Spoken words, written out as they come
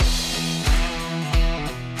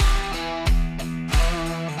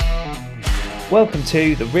Welcome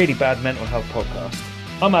to the Really Bad Mental Health Podcast.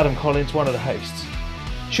 I'm Adam Collins, one of the hosts.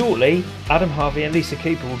 Shortly, Adam Harvey and Lisa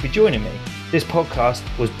Cooper will be joining me. This podcast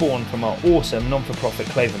was born from our awesome non-for-profit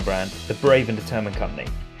clothing brand, the Brave and Determined Company.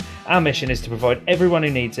 Our mission is to provide everyone who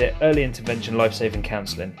needs it early intervention life-saving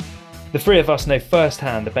counselling. The three of us know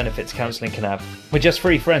firsthand the benefits counselling can have. We're just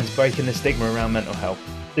three friends breaking the stigma around mental health.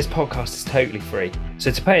 This podcast is totally free,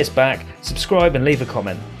 so to pay us back, subscribe and leave a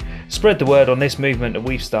comment. Spread the word on this movement that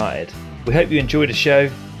we've started. We hope you enjoy the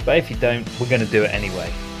show, but if you don't, we're going to do it anyway.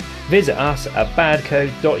 Visit us at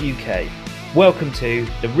badco.uk. Welcome to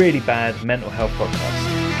the Really Bad Mental Health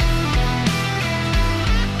Podcast.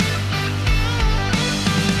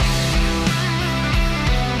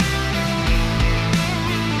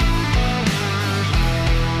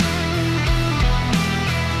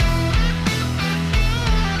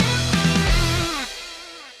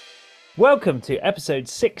 Welcome to episode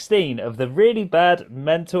 16 of the Really Bad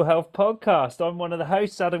Mental Health Podcast. I'm one of the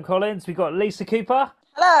hosts, Adam Collins. We've got Lisa Cooper.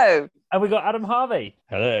 Hello. And we've got Adam Harvey.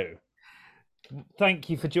 Hello. Thank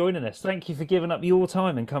you for joining us. Thank you for giving up your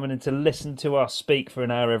time and coming in to listen to us speak for an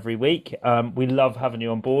hour every week. We love having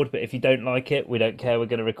you on board, but if you don't like it, we don't care. We're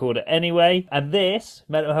going to record it anyway. And this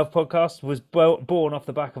Mental Health Podcast was born off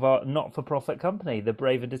the back of our not-for-profit company, the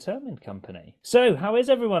Brave and Determined Company. So, how is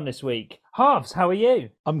everyone this week? Harves, how are you?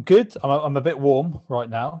 I'm good. I'm a bit warm right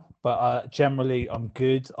now, but generally I'm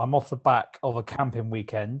good. I'm off the back of a camping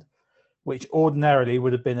weekend, which ordinarily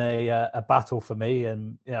would have been a battle for me.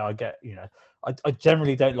 And, I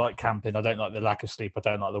generally don't like camping. I don't like the lack of sleep. I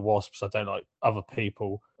don't like the wasps. I don't like other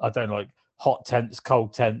people. I don't like hot tents,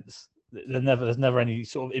 cold tents. There's never any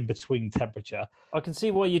sort of in-between temperature. I can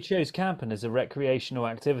see why you chose camping as a recreational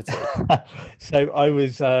activity. So I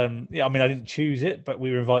was, I didn't choose it, but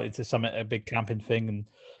we were invited to a big camping thing and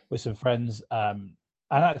with some friends. And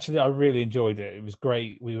actually, I really enjoyed it. It was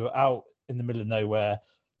great. We were out in the middle of nowhere.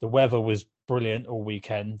 The weather was brilliant all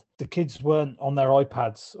weekend. The kids weren't on their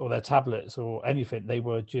iPads or their tablets or anything. They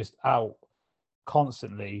were just out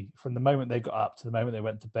constantly from the moment they got up to the moment they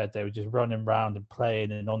went to bed. They were just running around and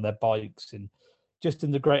playing and on their bikes and just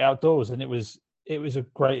in the great outdoors. And it was a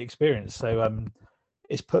great experience. So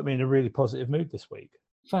it's put me in a really positive mood this week.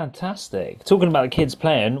 Fantastic. Talking about the kids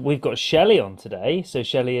playing, we've got Shelly on today. So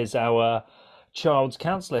Shelly is our child's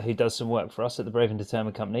counsellor who does some work for us at the Brave and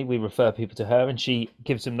Determined Company. We refer people to her and she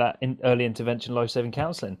gives them that early intervention life-saving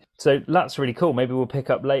counselling. So that's really cool. Maybe we'll pick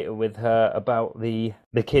up later with her about the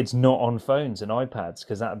kids not on phones and iPads,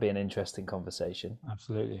 because that would be an interesting conversation.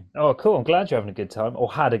 Absolutely. Oh, cool. I'm glad you're having a good time or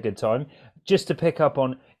had a good time. Just to pick up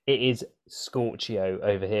on, it is Scorchio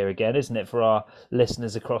over here again, isn't it, for our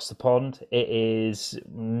listeners across the pond? It is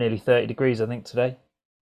nearly 30 degrees, I think, today,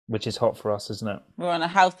 which is hot for us, isn't it? We're on a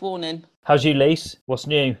health warning. How's you, Lise? What's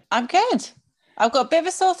new? I'm good. I've got a bit of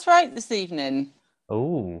a sore throat this evening.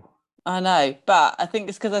 Oh. I know, but I think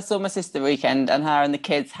it's because I saw my sister weekend and her and the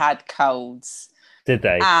kids had colds. Did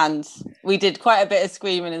they? And we did quite a bit of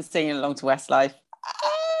screaming and singing along to Westlife.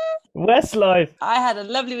 Westlife. I had a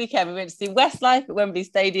lovely weekend. We went to see Westlife at Wembley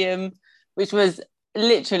Stadium, which was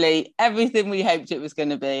literally everything we hoped it was going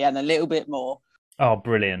to be and a little bit more. Oh,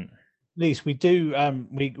 brilliant. Least we do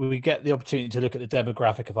we get the opportunity to look at the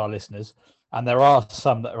demographic of our listeners, and there are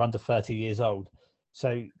some that are under 30 years old.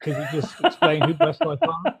 So could you just explain who Westlife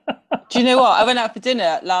are? Do you know what? I went out for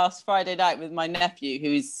dinner last Friday night with my nephew,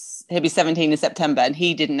 he'll be 17 in September, and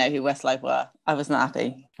he didn't know who Westlife were. I was not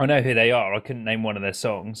happy. I know who they are. I couldn't name one of their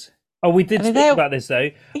songs. Oh, we did speak about this though.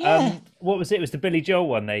 Yeah. What was it? It was the Billy Joel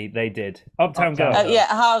one they did. Uptown Girl. Yeah,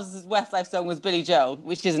 Harv's Westlife song was Billy Joel,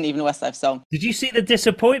 which isn't even a Westlife song. Did you see the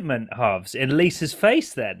disappointment, Harv's, in Lisa's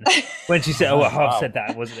face then? When she said, oh, well, Harv said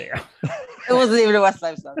that, wasn't it? It wasn't even a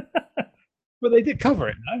Westlife song. But they did cover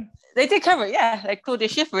it, no? They did cover it, yeah. They Claudia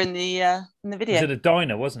Schiffer in the video. It was at a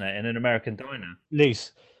diner, wasn't it? In an American diner.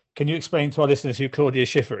 Lise, can you explain to our listeners who Claudia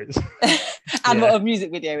Schiffer is? And what a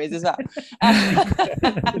music video is as well.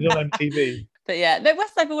 It's on MTV. But yeah, no,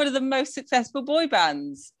 Westlife are one of the most successful boy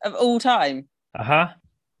bands of all time. Uh-huh.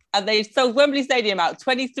 And they sold Wembley Stadium out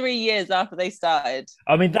 23 years after they started.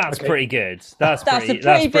 I mean, that's pretty good. That's a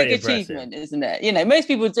pretty big achievement, isn't it? You know, most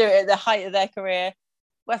people do it at the height of their career.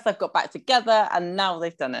 Westlife got back together and now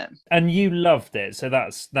they've done it. And you loved it, so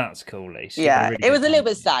that's cool, Lisa. Yeah, really it was a little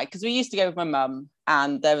bit sad because we used to go with my mum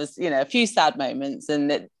and there was, a few sad moments,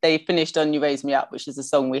 and they finished on You Raise Me Up, which is a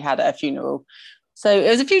song we had at a funeral. So it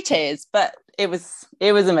was a few tears, but it was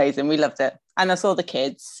amazing. We loved it. And I saw the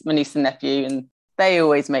kids, my niece and nephew, and they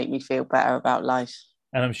always make me feel better about life.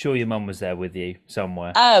 And I'm sure your mum was there with you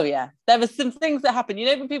somewhere. Oh, yeah. There were some things that happened. You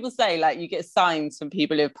know, when people say, like, you get signs from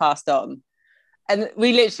people who have passed on, And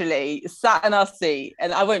we literally sat in our seat,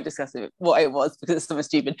 and I won't discuss what it was because it's something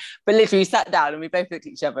stupid, but literally we sat down and we both looked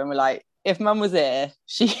at each other and we're like, if Mum was here,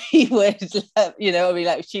 she would, you know, be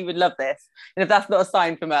like, she would love this. And if that's not a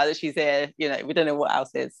sign from her that she's here, you know, we don't know what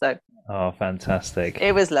else is. So, oh, fantastic.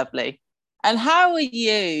 It was lovely. And how are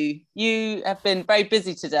you? You have been very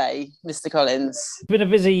busy today, Mr. Collins. It's been a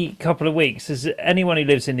busy couple of weeks. As anyone who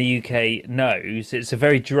lives in the UK knows, it's a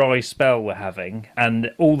very dry spell we're having, and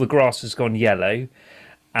all the grass has gone yellow,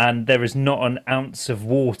 and there is not an ounce of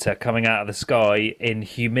water coming out of the sky in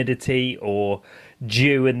humidity or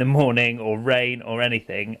dew in the morning or rain or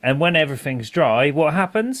anything. And when everything's dry, what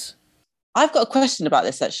happens? I've got a question about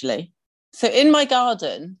this, actually. So in my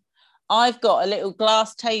garden, I've got a little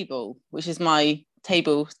glass table, which is my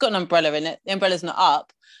table. It's got an umbrella in it. The umbrella's not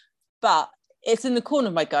up, but it's in the corner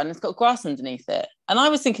of my garden. It's got grass underneath it. And I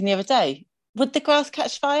was thinking the other day, would the grass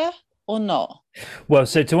catch fire or not? Well,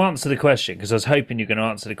 so to answer the question, because I was hoping you're going to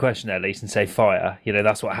answer the question at least and say fire, you know,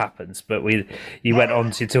 that's what happens. But you went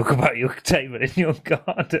on to talk about your table in your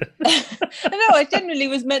garden. No, I genuinely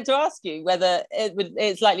was meant to ask you whether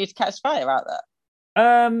it's likely to catch fire out there.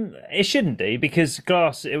 It shouldn't do, because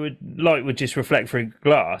light would just reflect through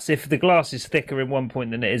glass. If the glass is thicker in one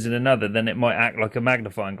point than it is in another, then it might act like a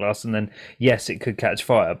magnifying glass, and then yes, it could catch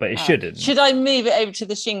fire, but it shouldn't. Should I move it over to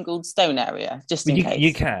the shingled stone area just in case?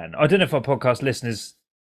 You can. I don't know if our podcast listeners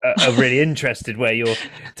are really interested where your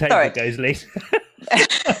table goes, Lisa.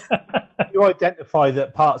 You identify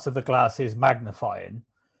that parts of the glass is magnifying,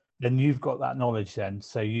 then you've got that knowledge then,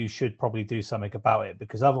 so you should probably do something about it,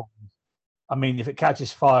 because otherwise, I mean, if it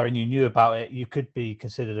catches fire and you knew about it, you could be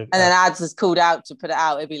considered and then Ads has called out to put it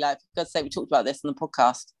out. It'd be like, for God's sake, we talked about this on the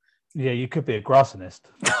podcast. Yeah, you could be a grassonist.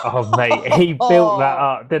 Oh, mate, he built that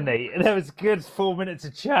up, didn't he? There was a good 4 minutes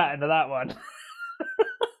of chat into that one.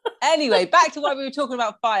 Anyway, back to why we were talking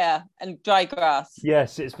about fire and dry grass.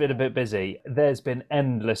 Yes, it's been a bit busy. There's been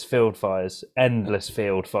endless field fires. 3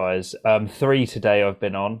 today I've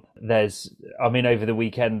been on. Over the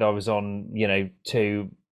weekend I was on, 2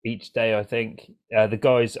 each day, I think. The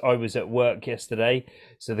guys, I was at work yesterday,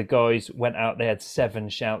 so the guys went out, they had 7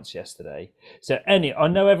 shouts yesterday. So I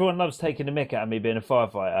know everyone loves taking a mick at me being a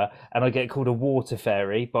firefighter, and I get called a water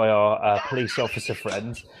fairy by our police officer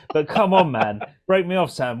friends, but come on, man, break me off,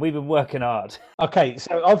 Sam, we've been working hard. Okay,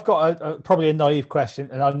 so I've got probably a naive question,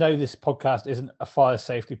 and I know this podcast isn't a fire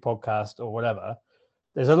safety podcast or whatever.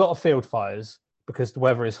 There's a lot of field fires because the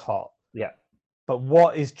weather is hot. Yeah. But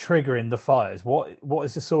what is triggering the fires? What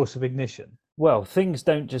is the source of ignition? Well, things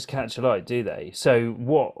don't just catch alight, do they? So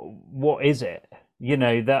what is it?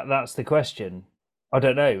 That's the question. I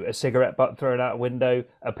don't know. A cigarette butt thrown out a window,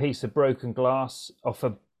 a piece of broken glass off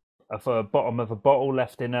a bottom of a bottle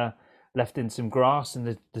left in some grass,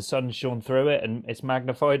 and the sun shone through it and it's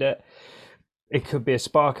magnified it. It could be a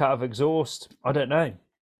spark out of exhaust. I don't know.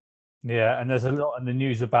 Yeah, and there's a lot in the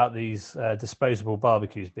news about these disposable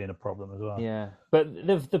barbecues being a problem as well. Yeah, but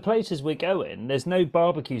the places we're going, there's no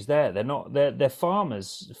barbecues there. They're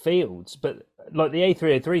farmers' fields. But like the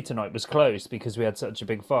A303 tonight was closed because we had such a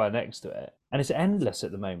big fire next to it, and it's endless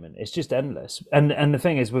at the moment. It's just endless. And the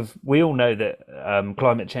thing is, we all know that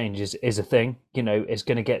climate change is a thing. It's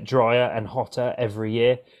going to get drier and hotter every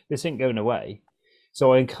year. This ain't going away.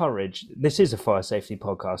 So I encourage, this is a fire safety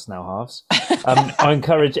podcast now, halves. I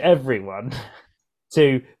encourage everyone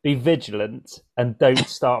to be vigilant and don't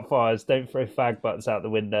start fires. Don't throw fag butts out the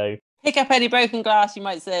window. Pick up any broken glass you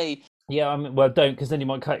might see. Yeah, well, don't, because then you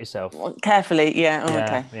might cut yourself. Carefully, yeah. Oh, yeah,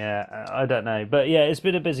 okay. Yeah, I don't know. But yeah, it's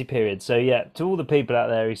been a busy period. So yeah, to all the people out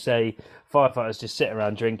there who say firefighters just sit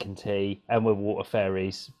around drinking tea and we're water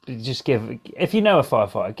fairies, if you know a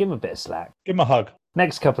firefighter, give them a bit of slack. Give them a hug.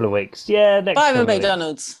 Next couple of weeks. Yeah, next Buy couple them of weeks.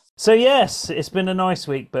 McDonald's. So yes, it's been a nice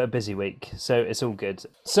week, but a busy week. So it's all good.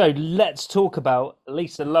 So let's talk about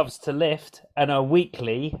Lisa Loves to Lift and our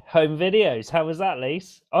weekly home videos. How was that,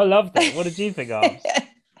 Lisa? I loved it. What did you think of?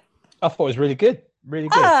 I thought it was really good. Really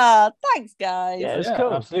good. Thanks, guys. Yeah, it was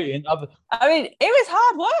cool. Absolutely. And it was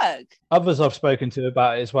hard work. others I've spoken to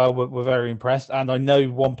about it as well were very impressed. And I know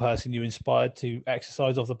one person you inspired to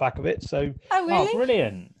exercise off the back of it. So, Oh, really? Oh,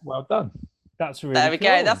 brilliant. well done. That's really There we cool.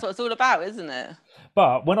 go. That's what it's all about, isn't it?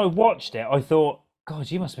 But when I watched it, I thought,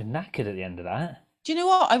 God, you must have been knackered at the end of that. Do you know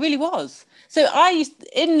what? I really was. So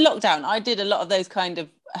in lockdown, I did a lot of those kind of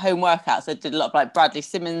home workouts. I did a lot of like Bradley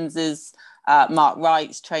Simmons's, Mark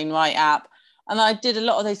Wright's Train Right app. And I did a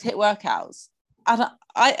lot of those HIIT workouts. And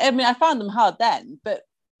I found them hard then, but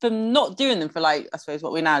from not doing them for like, I suppose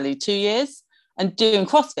what we now do, 2 years, and doing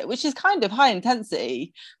CrossFit, which is kind of high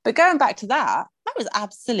intensity. But going back to that, I was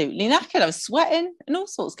absolutely knackered. I was sweating and all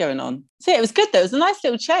sorts going on. So yeah, it was good though. It was a nice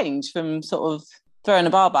little change from sort of throwing a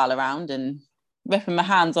barbell around and ripping my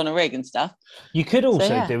hands on a rig and stuff. You could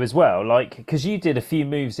also do as well, like, because you did a few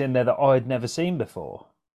moves in there that I'd never seen before.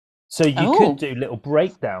 So you could do little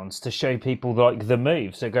breakdowns to show people like the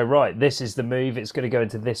move. So go, right, this is the move. It's going to go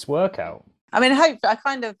into this workout. I mean, I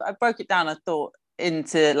broke it down. I thought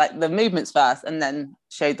into like the movements first and then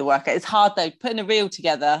showed the workout. It's hard though, putting a reel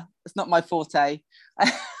together. It's not my forte.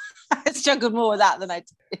 I struggled more with that than I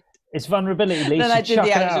did. It's vulnerability, Lisa. Then I did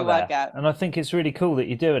the actual workout. And I think it's really cool that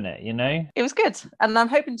you're doing it, you know? It was good. And I'm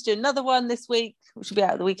hoping to do another one this week, which will be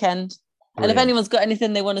out at the weekend. Brilliant. And if anyone's got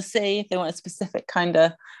anything they want to see, if they want a specific kind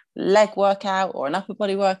of leg workout or an upper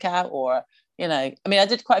body workout, or, you know, I mean, I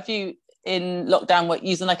did quite a few in lockdown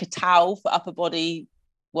using like a towel for upper body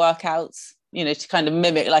workouts, you know, to kind of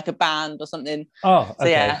mimic like a band or something. Oh, okay. So,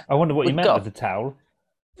 yeah, I wonder what you meant with the towel.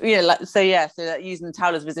 Yeah, so like using the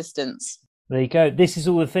towel as resistance. There you go. This is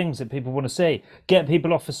all the things that people want to see. Get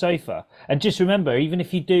people off the sofa. And just remember, even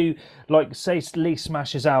if you do, like, say Lee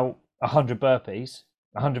smashes out 100 burpees,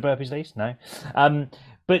 Lee? No.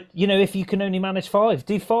 But, you know, if you can only manage 5,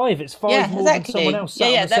 do 5. It's 5 more than someone else sat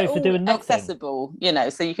on the sofa doing nothing. Accessible, you know,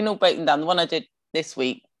 so you can all break them down. The one I did this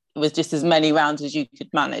week was just as many rounds as you could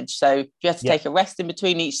manage. So if you have to take a rest in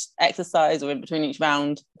between each exercise or in between each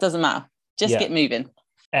round, it doesn't matter. Just get moving.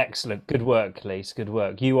 Excellent. Good work, Lise. Good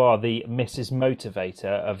work. You are the Mrs. Motivator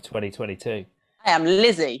of 2022. I am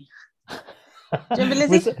Lizzie. Do you remember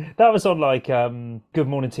Lizzie? That was on like Good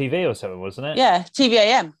Morning TV or something, wasn't it? Yeah,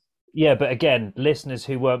 TVAM. Yeah, but again, listeners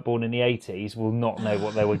who weren't born in the 80s will not know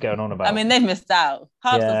what they were going on about. I mean, they've missed out.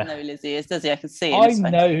 Half doesn't know who Lizzie is, does he? I can see it. I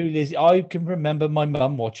know who Lizzie. I can remember my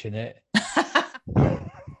mum watching it.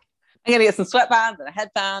 I'm going to get some sweatbands and a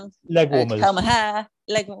headband. Leg warmers. Curl my hair.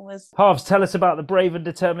 Leg warmers. Halves, tell us about the Brave and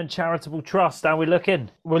Determined Charitable Trust. How are we looking?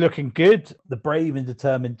 We're looking good. The Brave and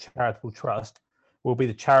Determined Charitable Trust will be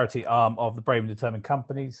the charity arm of the Brave and Determined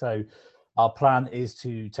company. So our plan is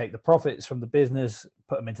to take the profits from the business,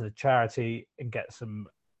 put them into the charity, and get some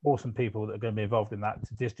awesome people that are going to be involved in that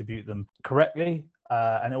to distribute them correctly.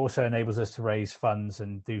 And it also enables us to raise funds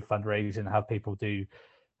and do fundraising and have people do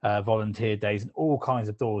volunteer days and all kinds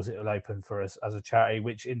of doors it will open for us as a charity,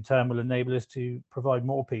 which in turn will enable us to provide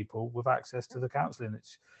more people with access to the counselling,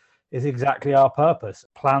 which is exactly our purpose.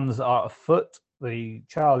 Plans are afoot. The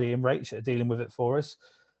Charlie and Rach are dealing with it for us,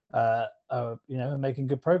 making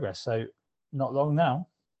good progress. So not long now.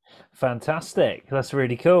 Fantastic. That's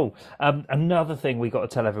really cool. Another thing we got to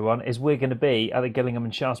tell everyone is we're going to be at the Gillingham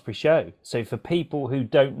and Shaftesbury show. So for people who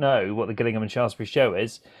don't know what the Gillingham and Shaftesbury show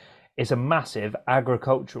is, it's a massive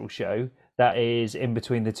agricultural show that is in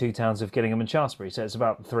between the two towns of Gillingham and Shaftesbury. So it's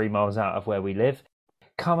about 3 miles out of where we live.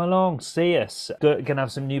 Come along, see us. We're going to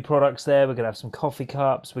have some new products there. We're going to have some coffee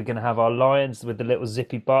cups. We're going to have our lions with the little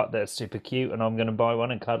zippy butt. They're super cute, and I'm going to buy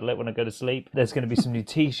one and cuddle it when I go to sleep. There's going to be some new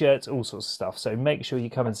T-shirts, all sorts of stuff. So make sure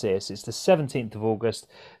you come and see us. It's the 17th of August.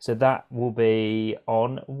 So that will be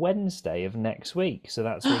on Wednesday of next week. So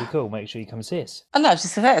that's really cool. Make sure you come and see us. I know, I was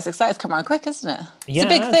just saying, it's excited to come around quick, isn't it? It's a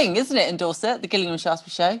big thing, isn't it, in Dorset, the Gillingham and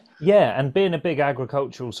Shaftesbury show? Yeah, and being a big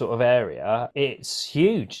agricultural sort of area, it's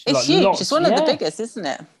huge. It's huge. It's one of the biggest, isn't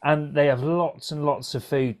it? And they have lots and lots of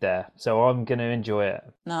food there, so I'm going to enjoy it.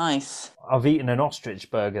 Nice. I've eaten an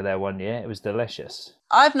ostrich burger there one year. It was delicious.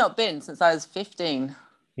 I've not been since I was 15.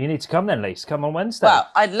 You need to come then, Lise. Come on Wednesday. Well,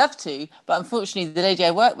 I'd love to, but unfortunately the lady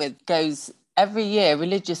I work with goes every year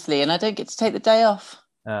religiously and I don't get to take the day off.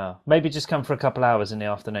 Oh, maybe just come for a couple hours in the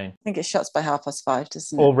afternoon. I think it shuts by 5:30,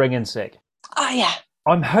 doesn't it? Or ring in sick. Oh, yeah.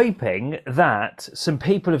 I'm hoping that some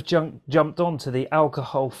people have jumped onto the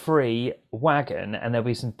alcohol-free wagon and there'll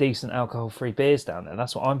be some decent alcohol-free beers down there.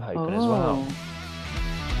 That's what I'm hoping as well.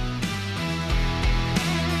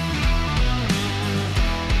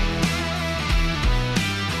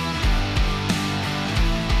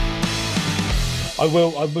 I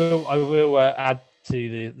will add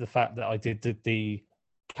to the fact that I did the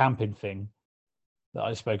camping thing that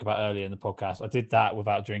I spoke about earlier in the podcast. I did that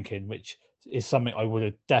without drinking, which is something I would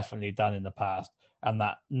have definitely done in the past, and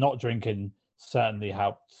that not drinking certainly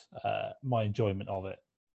helped my enjoyment of it.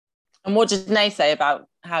 And what did Nay say about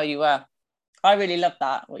how you were? I really loved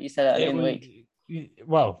that, what you said earlier in the week.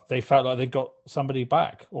 Well, they felt like they got somebody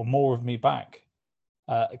back or more of me back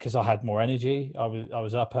because I had more energy. I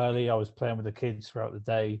was up early. I was playing with the kids throughout the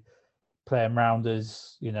day, playing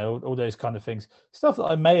rounders, all those kind of things. Stuff that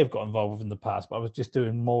I may have got involved with in the past, but I was just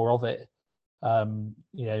doing more of it.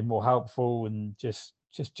 More helpful and just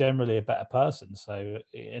generally a better person. So,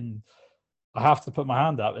 and I have to put my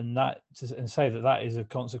hand up and say that is a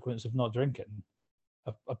consequence of not drinking,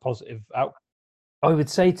 a positive outcome. I would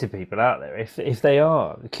say to people out there, if they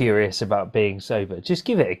are curious about being sober, just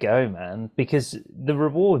give it a go, man, because the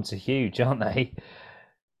rewards are huge, aren't they?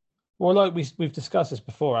 Well, like we've discussed this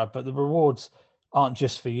before, but the rewards aren't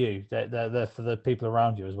just for you; they're for the people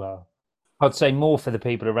around you as well. I'd say more for the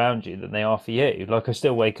people around you than they are for you. Like, I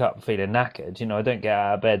still wake up feeling knackered. You know, I don't get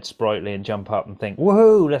out of bed sprightly and jump up and think,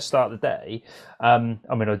 woohoo, let's start the day. I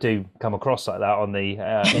mean, I do come across like that on the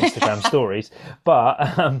Instagram stories,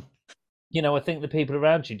 but you know, I think the people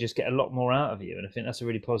around you just get a lot more out of you, and I think that's a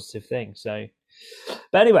really positive thing. So,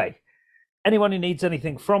 but anyway, anyone who needs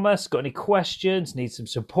anything from us, got any questions, needs some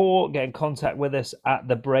support, get in contact with us at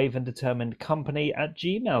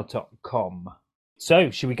thebraveanddeterminedcompany@gmail.com.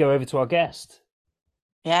 So, should we go over to our guest?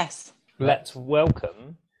 Yes. Let's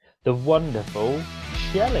welcome the wonderful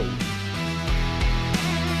Shelly.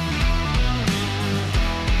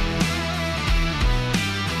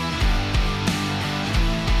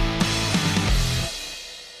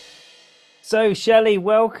 So, Shelly,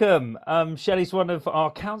 welcome. Shelly's one of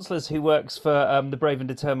our counsellors who works for the Brave and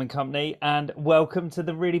Determined Company, and welcome to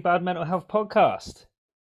the Really Bad Mental Health podcast.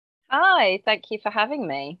 Hi, thank you for having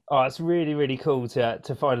me. Oh, it's really, really cool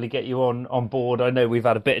to finally get you on board. I know we've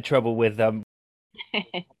had a bit of trouble with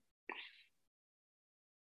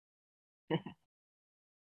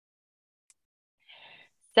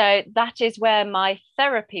So that is where my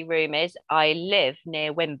therapy room is. I live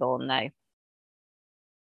near Wimborne, though.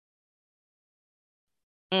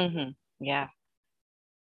 Yeah.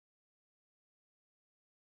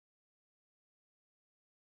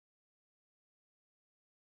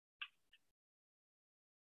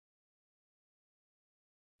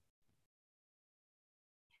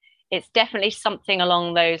 It's definitely something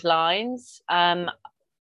along those lines.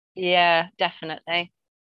 Yeah, definitely.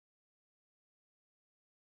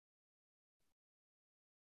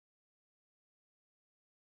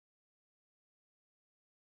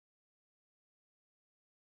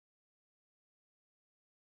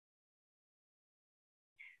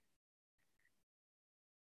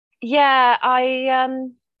 Yeah,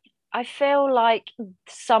 I feel like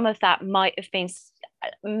some of that might have been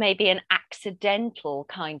maybe an accidental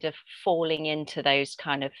kind of falling into those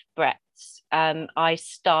kind of breaths. I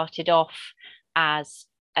started off as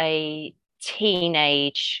a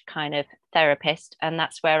teenage kind of therapist, and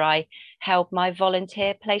that's where I held my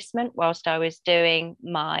volunteer placement whilst I was doing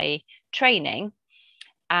my training.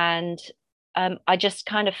 And I just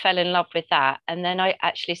kind of fell in love with that. And then I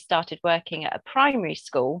actually started working at a primary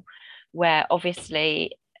school where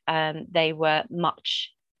obviously they were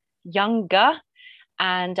much younger.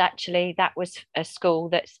 And actually, that was a school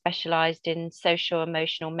that specialised in social,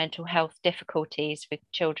 emotional, mental health difficulties with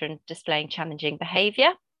children displaying challenging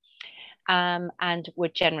behaviour, and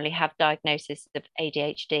would generally have diagnosis of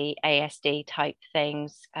ADHD, ASD type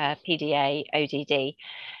things, PDA, ODD.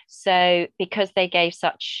 So because they gave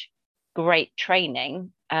such great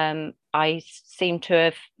training, I seem to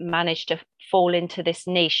have managed to fall into this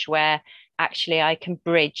niche where actually I can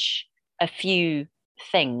bridge a few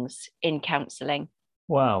things in counselling.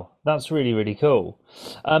 Wow, that's really, really cool.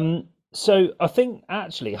 So I think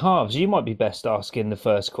actually, Harves, you might be best asking the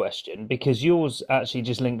first question because yours actually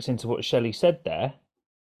just links into what Shelley said there.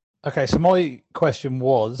 Okay, so my question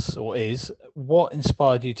was, or is, what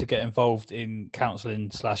inspired you to get involved in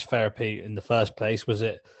counselling/therapy in the first place? Was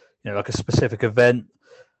it, like a specific event?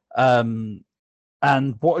 And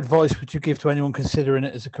what advice would you give to anyone considering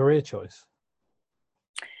it as a career choice?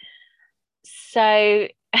 So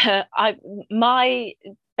my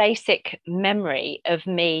basic memory of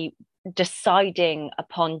me deciding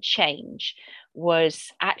upon change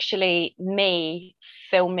was actually me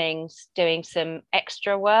filming, doing some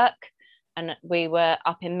extra work, and we were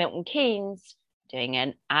up in Milton Keynes doing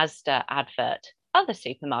an Asda advert. Other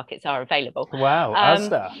supermarkets are available. Wow,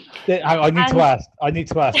 Asda. I need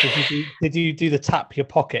to ask. Did you do the tap your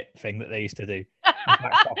pocket thing that they used to do?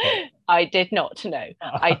 I did not know.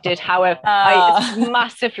 I did, however. It's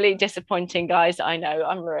massively disappointing, guys. I know.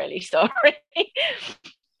 I'm really sorry.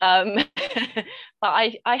 But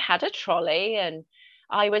I had a trolley, and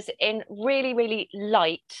I was in really, really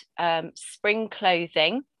light spring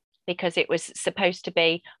clothing because it was supposed to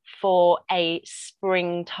be for a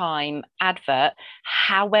springtime advert.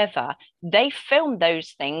 However, they filmed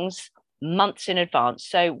those things months in advance.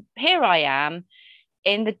 So here I am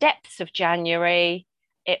in the depths of January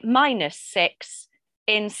at -6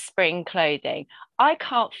 in spring clothing. I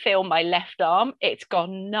can't feel my left arm. It's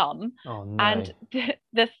gone numb. Oh, no. And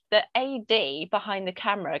the AD behind the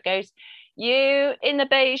camera goes, "You in the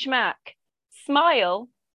beige Mac, smile."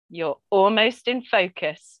 you're almost in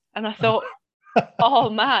focus. And I thought, oh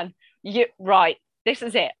man, right, this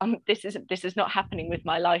is it. This is not happening with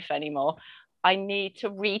my life anymore. I need to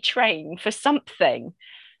retrain for something.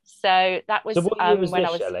 So that was, So what year was when this,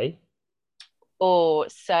 I was, Shelley? oh,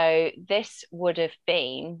 so this would have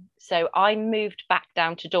been, so I moved back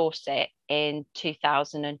down to Dorset in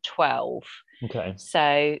 2012. Okay.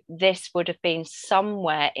 So this would have been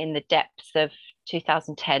somewhere in the depths of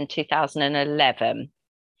 2010, 2011.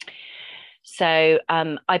 So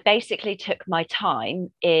I basically took my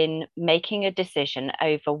time in making a decision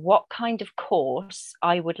over what kind of course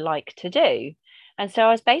I would like to do. And so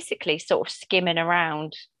I was basically sort of skimming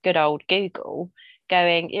around good old Google,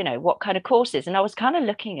 going, what kind of courses? And I was kind of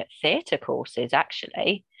looking at theatre courses,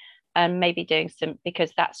 actually, and maybe doing some,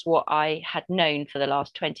 because that's what I had known for the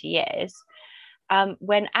last 20 years.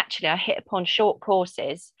 When actually I hit upon short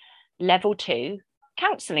courses, level 2,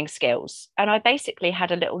 counselling skills. And I basically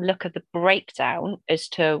had a little look at the breakdown as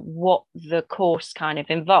to what the course kind of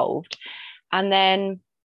involved. And then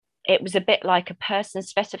it was a bit like a person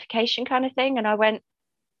specification kind of thing. And I went,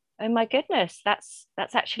 oh my goodness, that's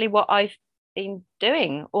actually what I've been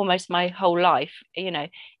doing almost my whole life,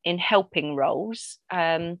 in helping roles.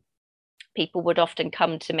 People would often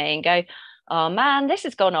come to me and go, oh man, this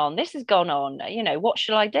has gone on, what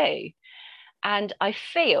shall I do? And I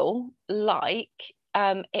feel like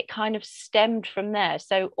it kind of stemmed from there.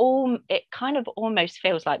 So it kind of almost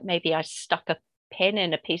feels like maybe I stuck a pin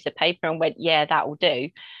in a piece of paper and went, yeah, that will do.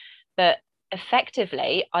 But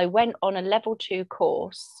effectively, I went on a level 2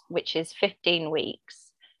 course, which is 15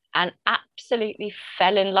 weeks, and absolutely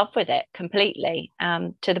fell in love with it completely,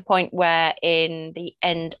 to the point where in the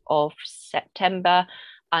end of September,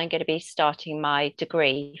 I'm going to be starting my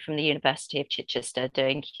degree from the University of Chichester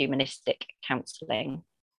doing humanistic counselling.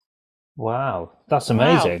 Wow, that's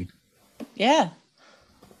amazing. Wow. Yeah.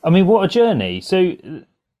 I mean, what a journey. So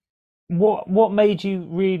what made you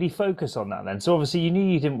really focus on that then? So obviously you knew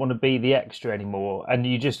you didn't want to be the extra anymore and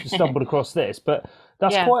you just stumbled across this, but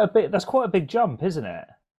that's quite a big jump, isn't it?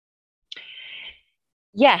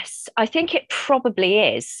 Yes, I think it probably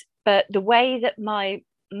is. But the way that my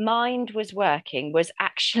mind was working was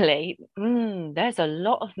actually, there's a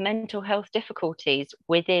lot of mental health difficulties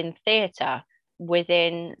within theatre,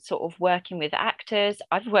 within sort of working with actors.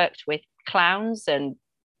 I've worked with clowns, and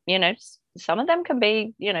some of them can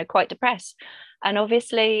be quite depressed. And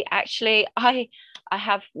obviously, actually, I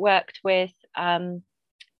have worked with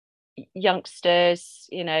youngsters,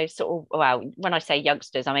 sort of, well, when I say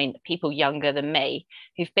youngsters, I mean people younger than me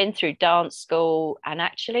who've been through dance school and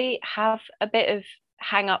actually have a bit of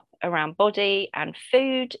hang up around body and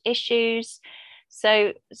food issues.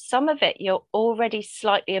 So some of it, you're already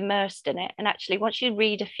slightly immersed in it. And actually, once you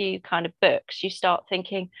read a few kind of books, you start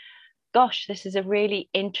thinking, gosh, this is a really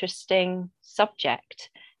interesting subject,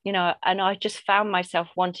 and I just found myself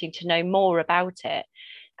wanting to know more about it.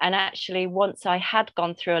 And actually, once I had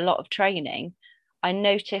gone through a lot of training, I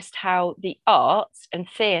noticed how the arts and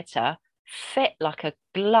theatre fit like a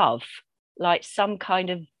glove, like some kind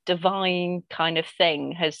of divine kind of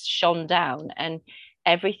thing has shone down and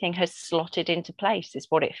everything has slotted into place, is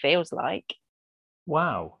what it feels like.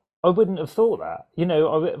 Wow. I wouldn't have thought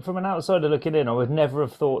that. From an outsider looking in, I would never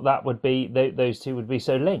have thought that would be those two would be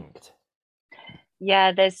so linked.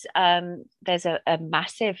 Yeah, there's a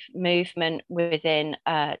massive movement within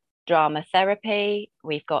drama therapy.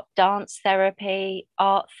 We've got dance therapy,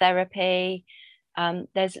 art therapy.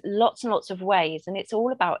 There's lots and lots of ways, and it's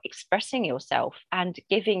all about expressing yourself and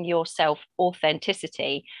giving yourself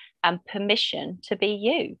authenticity and permission to be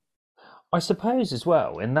you. I suppose as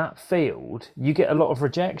well, in that field, you get a lot of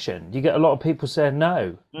rejection. You get a lot of people saying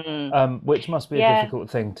no, which must be a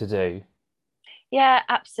difficult thing to do. Yeah,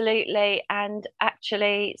 absolutely. And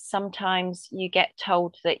actually, sometimes you get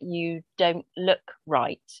told that you don't look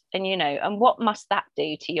right. And, and what must that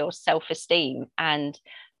do to your self-esteem? And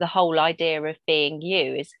the whole idea of being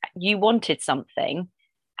you is you wanted something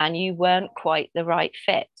and you weren't quite the right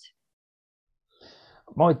fit.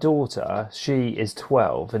 My daughter, she is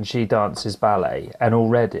 12 and she dances ballet, and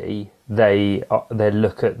already they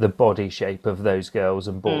look at the body shape of those girls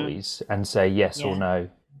and boys and say yes or no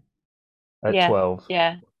at 12.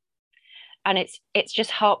 Yeah. And it's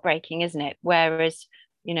just heartbreaking, isn't it? Whereas,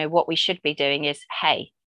 what we should be doing is,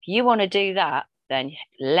 hey, if you want to do that, then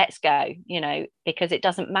let's go, because it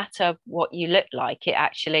doesn't matter what you look like. It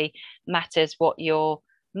actually matters what your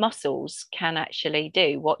muscles can actually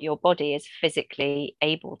do, what your body is physically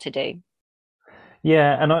able to do.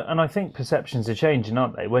 Yeah, and I think perceptions are changing,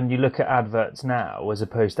 aren't they? When you look at adverts now as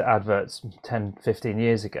opposed to adverts 10, 15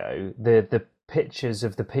 years ago, the pictures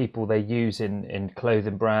of the people they use in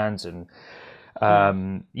clothing brands and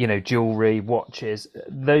jewelry, watches,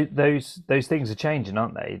 those things are changing,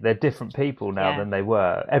 aren't they? They're different people now than they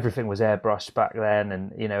were. Everything was airbrushed back then,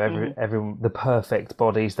 and everyone, the perfect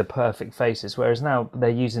bodies, the perfect faces, whereas now they're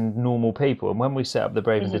using normal people. And when we set up the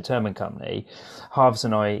Brave and Determined company, Harves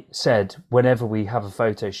and I said, whenever we have a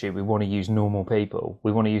photo shoot, we want to use normal people.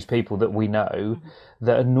 We want to use people that we know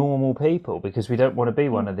that are normal people, because we don't want to be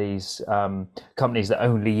one of these companies that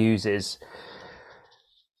only uses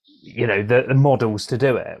the models to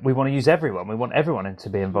do it. We want to use everyone. We want everyone to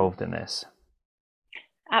be involved in this.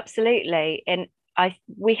 Absolutely. And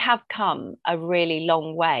we have come a really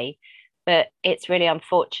long way, but it's really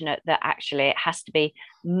unfortunate that actually it has to be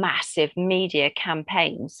massive media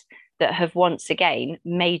campaigns that have once again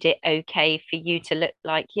made it okay for you to look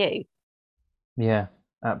like you. Yeah,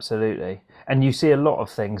 absolutely. And you see a lot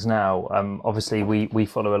of things now. Obviously we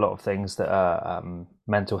follow a lot of things that are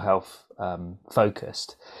mental health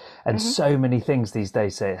focused, and so many things these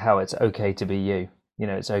days say how it's okay to be you.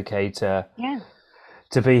 It's okay to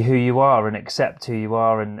be who you are and accept who you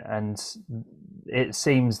are, and it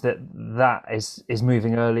seems that is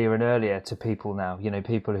moving earlier and earlier to people now.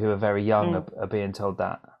 People who are very young are being told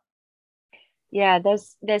that. Yeah,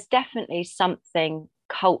 there's definitely something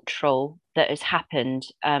cultural that has happened,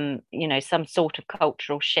 some sort of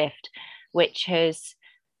cultural shift, which has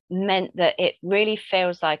meant that it really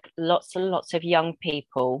feels like lots and lots of young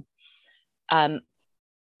people aren't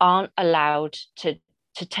allowed to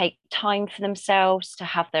take time for themselves, to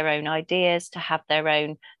have their own ideas, to have their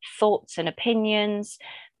own thoughts and opinions,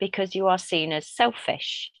 because you are seen as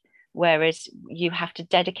selfish, whereas you have to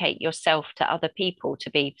dedicate yourself to other people to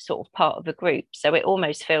be sort of part of a group. So it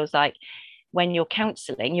almost feels like when you're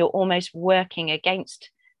counselling, you're almost working against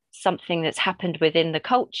something that's happened within the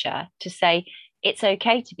culture, to say it's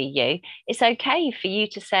okay to be you. It's okay for you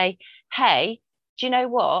to say, hey, do you know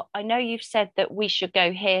what? I know you've said that we should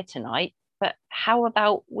go here tonight, but how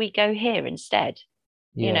about we go here instead?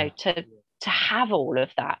 To have all of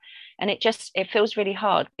that. And it feels really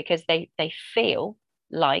hard because they feel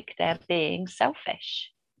like they're being selfish.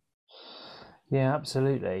 Yeah,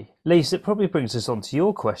 absolutely. Lisa, it probably brings us on to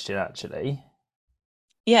your question, actually.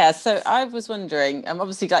 Yeah, so I was wondering,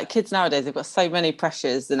 obviously, like kids nowadays, they've got so many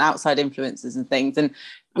pressures and outside influences and things, and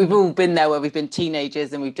we've all been there where we've been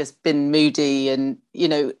teenagers and we've just been moody, and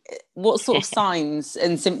what sort of signs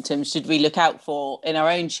and symptoms should we look out for in our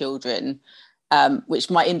own children,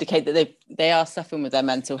 which might indicate that they are suffering with their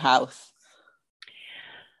mental health?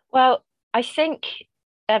 Well, I think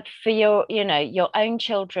that for your own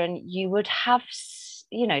children, you would have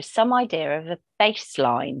some idea of a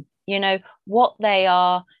baseline, what they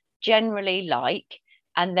are generally like,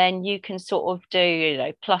 and then you can sort of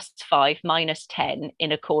do +5 -10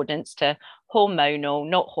 in accordance to hormonal,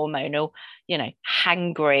 not hormonal,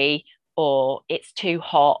 hangry, or it's too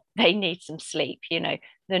hot, they need some sleep,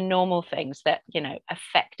 the normal things that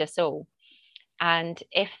affect us all. And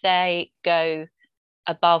if they go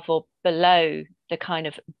above or below the kind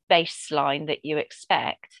of baseline that you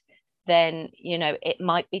expect, then it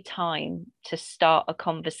might be time to start a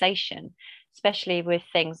conversation, especially with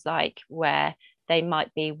things like where they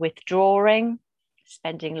might be withdrawing,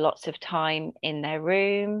 spending lots of time in their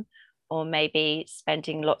room, or maybe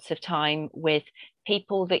spending lots of time with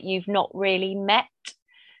people that you've not really met.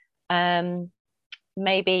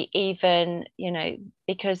 Maybe even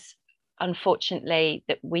because unfortunately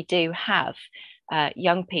that we do have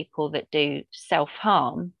young people that do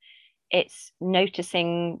self-harm, it's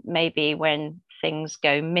noticing maybe when things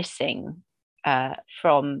go missing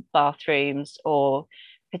from bathrooms or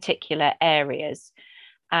particular areas,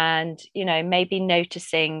 and maybe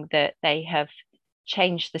noticing that they have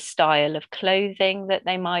changed the style of clothing that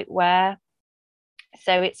they might wear.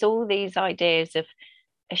 So it's all these ideas of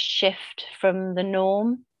a shift from the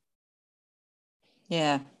norm.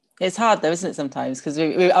 Yeah. It's hard though, isn't it, sometimes? Because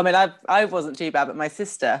I wasn't too bad, but my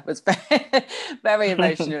sister was very, very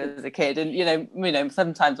emotional as a kid. And,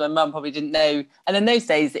 sometimes my mum probably didn't know. And in those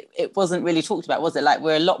days, it wasn't really talked about, was it? Like,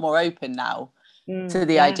 we're a lot more open now to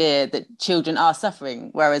the idea that children are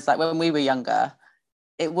suffering. Whereas like when we were younger,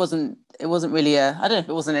 it wasn't really I don't know if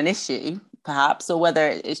it wasn't an issue, perhaps, or whether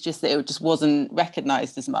it's just that it just wasn't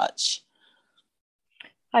recognised as much.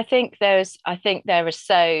 I think there are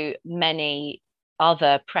so many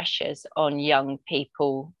other pressures on young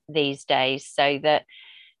people these days, so that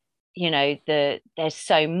there's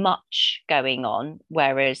so much going on,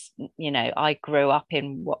 whereas I grew up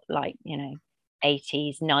in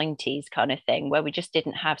 80s, 90s kind of thing, where we just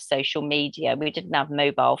didn't have social media, we didn't have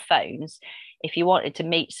mobile phones. If you wanted to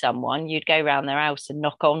meet someone, you'd go around their house and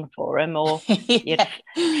knock on for them, or Yeah.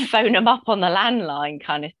 you'd phone them up on the landline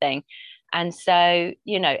kind of thing. And so,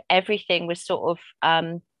 everything was sort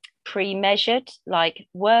of pre-measured, like,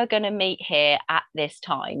 we're going to meet here at this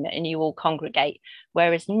time and you all congregate.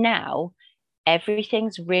 Whereas now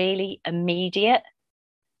everything's really immediate.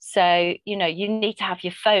 So, you need to have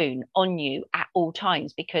your phone on you at all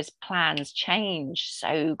times because plans change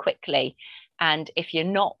so quickly. And if you're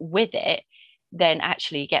not with it, then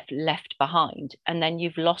actually you get left behind, and then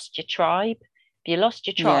you've lost your tribe. If you lost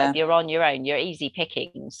your tribe, you're on your own, you're easy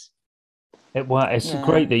pickings. It's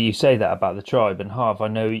great that you say that about the tribe. And Harv, I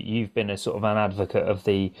know you've been a sort of an advocate of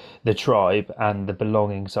the tribe and the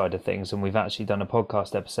belonging side of things, and we've actually done a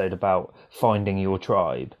podcast episode about finding your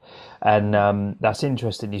tribe. And that's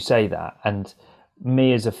interesting you say that. And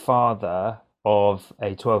me as a father of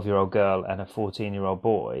a 12-year-old girl and a 14-year-old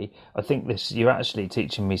boy, I think you're actually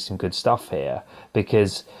teaching me some good stuff here,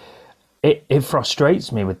 because it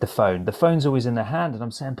frustrates me with the phone. The phone's always in the hand, and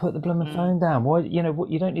I'm saying, put the blooming phone down. Why, you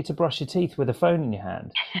don't need to brush your teeth with a phone in your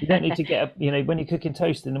hand. You don't need to get when you're cooking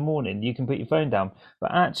toast in the morning, you can put your phone down.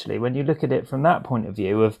 But actually, when you look at it from that point of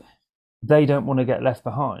view of they don't want to get left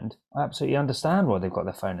behind, I absolutely understand why they've got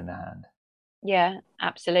their phone in their hand. Yeah,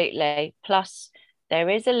 absolutely. Plus, there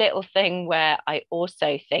is a little thing where I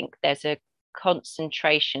also think there's a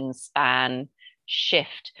concentration span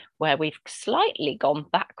shift where we've slightly gone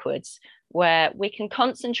backwards, where we can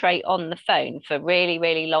concentrate on the phone for really,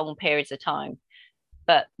 really long periods of time,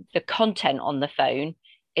 but the content on the phone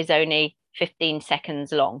is only 15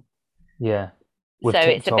 seconds long. Yeah, with so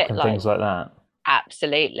TikTok it's a bit and like, things like that.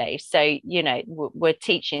 Absolutely. So, we're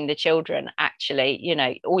teaching the children,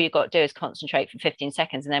 actually, all you've got to do is concentrate for 15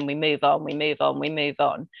 seconds and then we move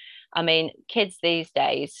on. I mean, kids these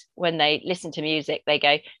days, when they listen to music, they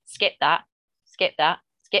go, skip that, skip that,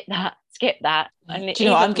 skip that, skip that. And do you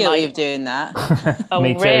know I'm guilty of doing that? Oh,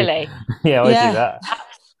 Me too. really? Yeah, I do that.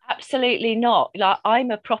 Absolutely not. Like,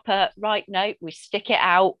 I'm a proper, right, no, we stick it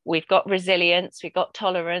out. We've got resilience, we've got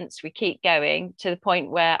tolerance, we keep going, to the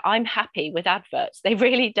point where I'm happy with adverts. They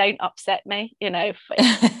really don't upset me.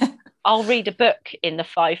 I'll read a book in the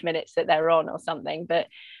 5 minutes that they're on or something. But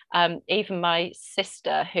even my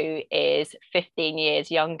sister, who is 15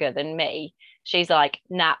 years younger than me, she's like,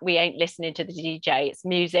 nah, we ain't listening to the DJ. It's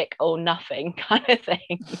music or nothing kind of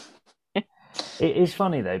thing. It is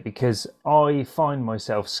funny though, because I find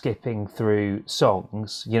myself skipping through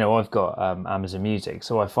songs. I've got Amazon Music,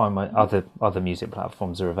 so I find my other music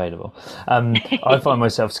platforms are available. I find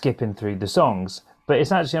myself skipping through the songs, but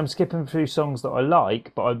it's actually I'm skipping through songs that I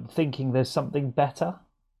like, but I'm thinking there's something better.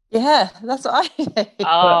 Yeah, that's what I do.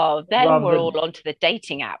 Oh, then we're all onto the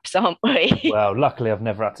dating apps, aren't we? Well, luckily I've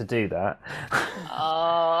never had to do that.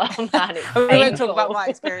 Oh, man, it's we won't talk about my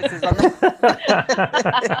experiences on that.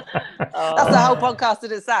 That's the whole podcast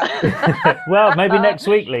in itself. Well, maybe next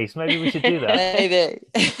week, Lise. Maybe we should do that. Maybe.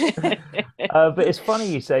 But it's funny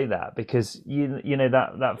you say that, because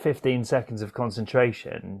that 15 seconds of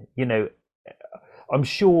concentration. I'm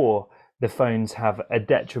sure the phones have a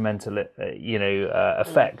detrimental,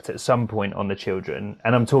 effect at some point on the children.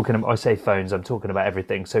 And I say phones, I'm talking about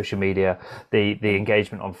everything: social media, the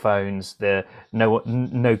engagement on phones,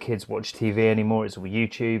 no kids watch TV anymore. It's all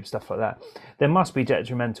YouTube, stuff like that. There must be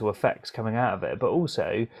detrimental effects coming out of it, but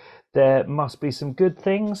also there must be some good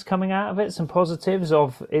things coming out of it, some positives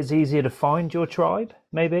of it's easier to find your tribe,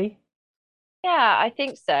 maybe. Yeah, I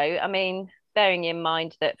think so. I mean, bearing in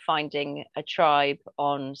mind that finding a tribe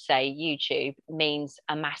on, say, YouTube means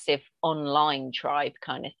a massive online tribe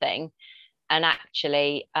kind of thing. And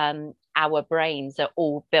actually, our brains are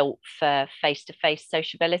all built for face-to-face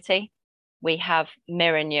sociability. We have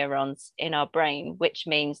mirror neurons in our brain, which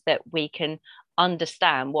means that we can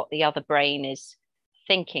understand what the other brain is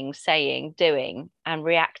thinking, saying, doing, and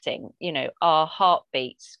reacting. Our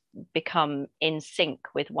heartbeats become in sync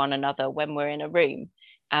with one another when we're in a room,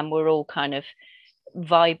 and we're all kind of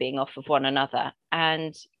vibing off of one another.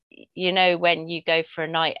 And, when you go for a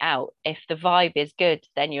night out, if the vibe is good,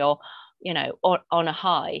 then you're, on a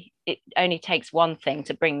high. It only takes one thing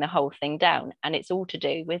to bring the whole thing down. And it's all to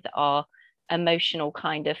do with our emotional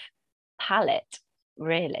kind of palette,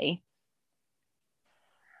 really.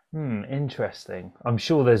 Interesting. I'm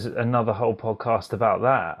sure there's another whole podcast about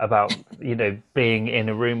that, about, being in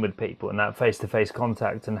a room with people and that face-to-face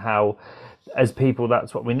contact, and how, as people,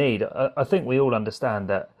 that's what we need. I think we all understand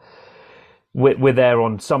that, we're there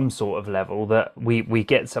on some sort of level, that we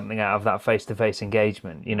get something out of that face-to-face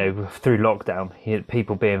engagement. You know, through lockdown,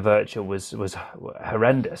 people being virtual was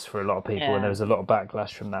horrendous for a lot of people, and there was a lot of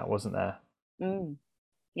backlash from that, wasn't there?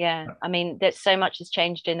 Yeah, I mean, there's so much has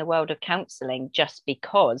changed in the world of counselling just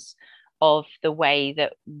because of the way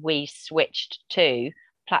that we switched to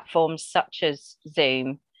platforms such as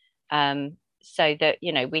Zoom, so that,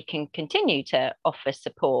 you know, we can continue to offer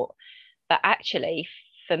support. But actually,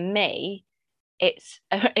 for me, it's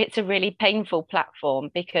a really painful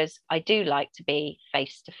platform, because I do like to be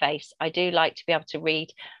face to face. I do like to be able to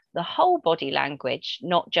read the whole body language,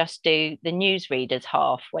 not just do the newsreaders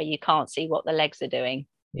half where you can't see what the legs are doing.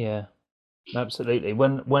 Yeah, absolutely.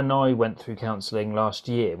 When I went through counselling last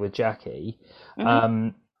year with Jackie,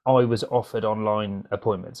 I was offered online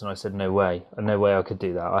appointments, and I said no way I could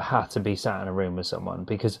do that. I had to be sat in a room with someone,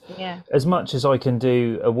 because as much as I can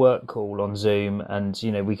do a work call on Zoom, and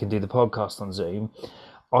you know, we can do the podcast on Zoom,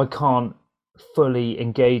 I can't fully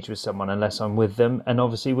engage with someone unless I'm with them. And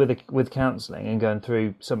obviously with counselling and going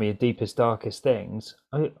through some of your deepest, darkest things,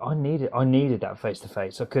 I needed that face to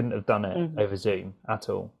face. I couldn't have done it over Zoom at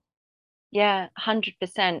all. Yeah,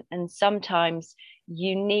 100%. And sometimes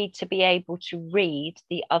you need to be able to read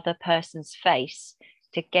the other person's face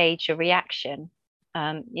to gauge a reaction.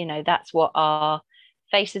 You know, that's what our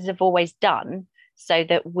faces have always done, so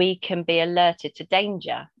that we can be alerted to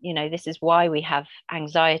danger. You know, this is why we have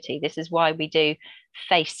anxiety. This is why we do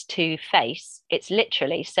face to face. It's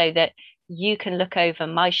literally so that you can look over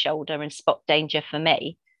my shoulder and spot danger for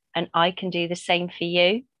me, and I can do the same for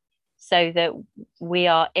you, so that we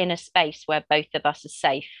are in a space where both of us are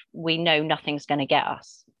safe. We know nothing's going to get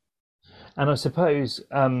us. And I suppose,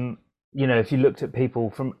 you know, if you looked at people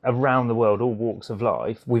from around the world, all walks of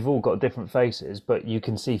life, we've all got different faces, but you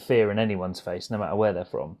can see fear in anyone's face, no matter where they're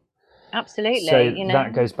from. Absolutely. So you know,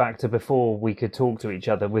 that goes back to before we could talk to each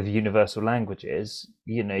other with universal languages.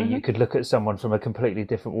 You know, you could look at someone from a completely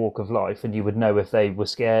different walk of life, and you would know if they were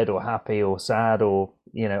scared or happy or sad or,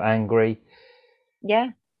 you know, angry.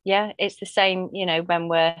 Yeah, it's the same, you know, when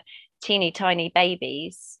we're teeny tiny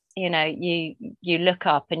babies, you know, you look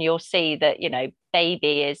up and you'll see that, you know,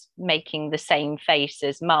 baby is making the same face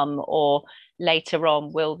as mum, or later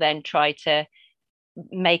on will then try to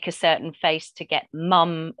make a certain face to get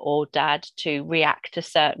mum or dad to react a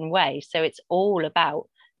certain way. So it's all about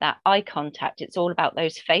that eye contact. It's all about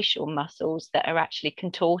those facial muscles that are actually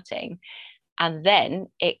contorting. And then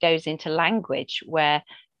it goes into language, where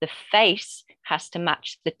the face has to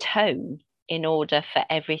match the tone in order for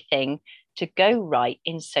everything to go right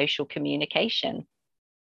in social communication.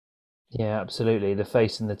 Yeah, absolutely. The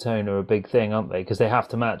face and the tone are a big thing, aren't they? Because they have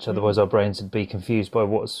to match, otherwise our brains would be confused by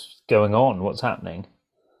what's going on, what's happening.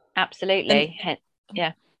 Absolutely.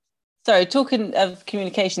 Yeah. Sorry, talking of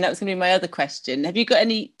communication, that was going to be my other question. Have you got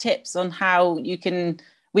any tips on how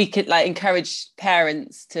we could like encourage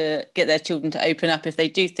parents to get their children to open up if they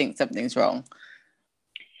do think something's wrong?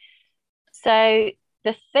 So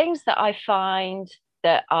the things that I find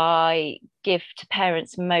that I give to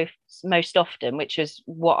parents most often, which is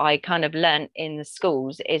what I kind of learned in the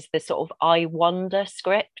schools, is the sort of I wonder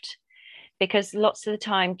script, because lots of the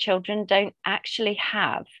time children don't actually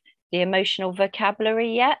have the emotional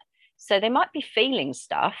vocabulary yet. So they might be feeling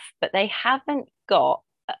stuff, but they haven't got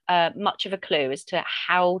much of a clue as to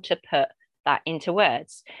how to put that into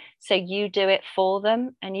words. So you do it for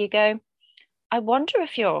them and you go, I wonder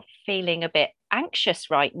if you're feeling a bit anxious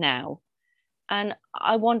right now. And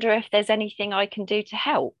I wonder if there's anything I can do to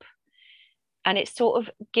help. And it's sort of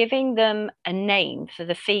giving them a name for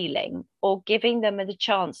the feeling, or giving them the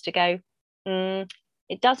chance to go,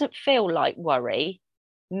 it doesn't feel like worry.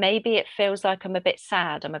 Maybe it feels like I'm a bit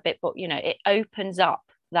sad. I'm a bit, you know, it opens up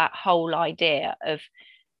that whole idea of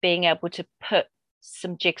being able to put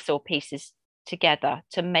some jigsaw pieces together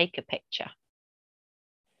to make a picture.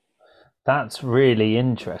 That's really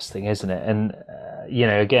interesting, isn't it? And you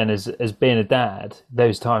know, again, as being a dad,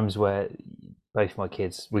 those times where both my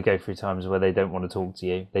kids, we go through times where they don't want to talk to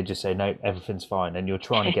you. They just say, no, everything's fine. And you're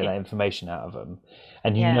trying to get that information out of them,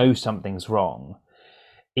 and you know something's wrong.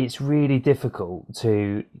 It's really difficult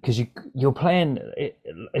to, because you're playing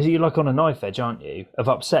you're like on a knife edge, aren't you, of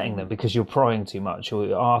upsetting them because you're prying too much, or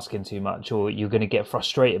you're asking too much, or you're going to get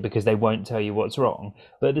frustrated because they won't tell you what's wrong.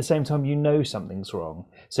 But at the same time, you know something's wrong.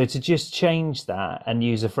 So to just change that and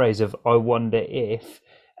use a phrase of I wonder if,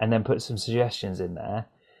 and then put some suggestions in there.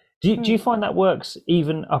 Do you find that works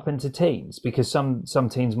even up into teens? Because some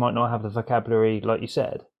teens might not have the vocabulary, like you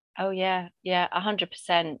said. Oh yeah,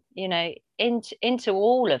 100%. You know, into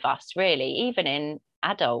all of us, really, even in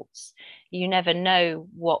adults, you never know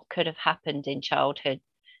what could have happened in childhood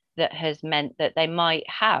that has meant that they might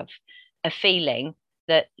have a feeling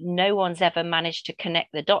that no one's ever managed to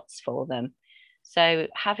connect the dots for them. So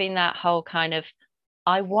having that whole kind of,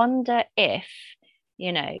 I wonder if,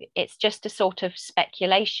 it's just a sort of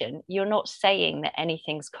speculation. You're not saying that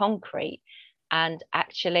anything's concrete, and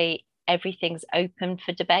actually everything's open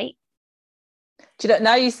for debate. Do you know,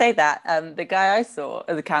 now you say that, the guy I saw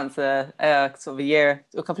as a counsellor sort of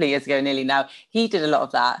a couple of years ago nearly now, he did a lot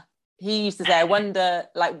of that. He used to say, I wonder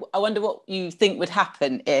what you think would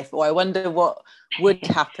happen if, or I wonder what would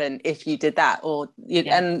happen if you did that,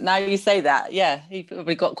 and now you say that, he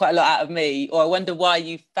probably got quite a lot out of me, or I wonder why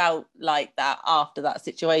you felt like that after that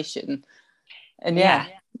situation. And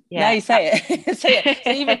now you say it. So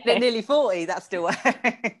even at nearly 40, that still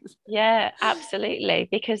works. Yeah, absolutely.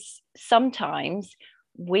 Because sometimes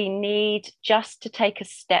we need just to take a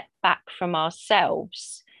step back from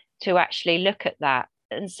ourselves to actually look at that.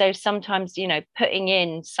 And so sometimes, putting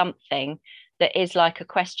in something that is like a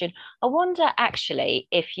question, I wonder actually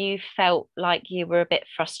if you felt like you were a bit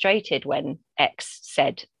frustrated when X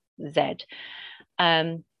said Z.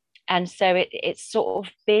 And so it's sort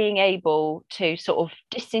of being able to sort of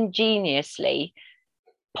disingenuously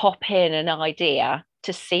pop in an idea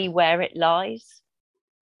to see where it lies.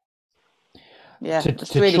 Yeah,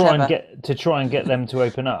 to really try and get them to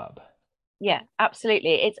open up. Yeah,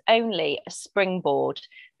 absolutely. It's only a springboard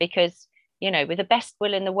because, with the best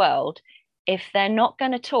will in the world, if they're not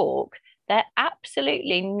going to talk, they're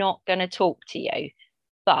absolutely not going to talk to you.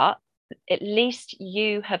 But at least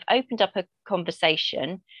you have opened up a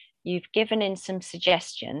conversation, you've given in some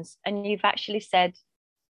suggestions, and you've actually said,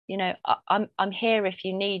 I'm here if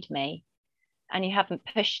you need me, and you haven't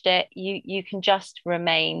pushed it. You can just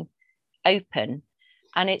remain open.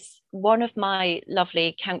 And it's one of my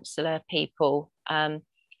lovely counsellor people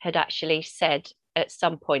had actually said at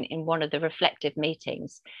some point in one of the reflective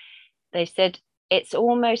meetings, they said, it's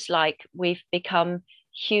almost like we've become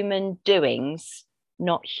human doings,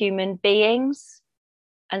 not human beings.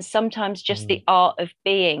 And sometimes just the art of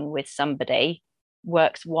being with somebody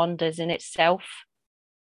works wonders in itself.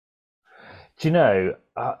 Do you know,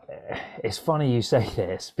 it's funny you say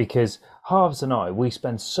this, because Harves and I, we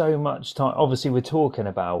spend so much time, obviously we're talking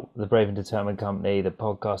about the Brave and Determined Company, the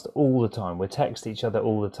podcast all the time. We text each other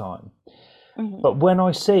all the time. Mm-hmm. But when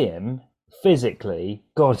I see him physically,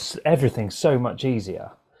 God, everything's so much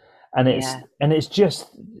easier. And it's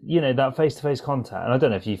just, that face-to-face contact. And I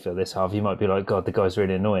don't know if you feel this, Harv, you might be like, God, the guy's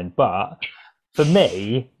really annoying. But for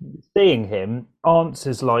me, seeing him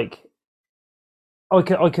answers like,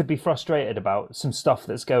 I could be frustrated about some stuff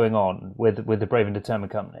that's going on with the Brave and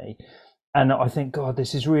Determined Company, and I think, God,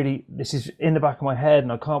 this is in the back of my head,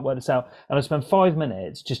 and I can't work this out. And I spend 5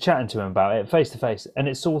 minutes just chatting to him about it face to face, and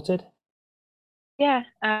it's sorted. Yeah,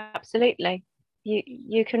 absolutely.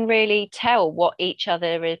 You can really tell what each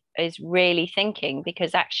other is really thinking,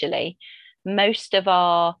 because actually, most of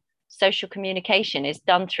our social communication is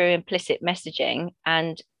done through implicit messaging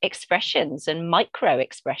and expressions and micro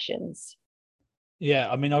expressions.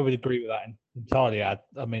 Yeah, I mean, I would agree with that entirely. I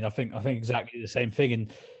think exactly the same thing.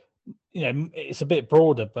 And, it's a bit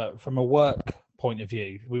broader, but from a work point of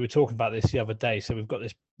view, we were talking about this the other day. So we've got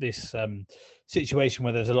this situation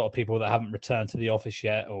where there's a lot of people that haven't returned to the office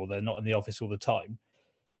yet, or they're not in the office all the time.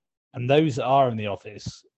 And those that are in the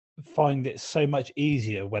office find it so much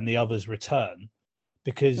easier when the others return,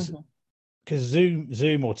 because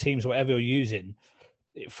Zoom or Teams, whatever you're using,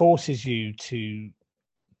 it forces you to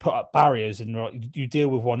put up barriers, and you deal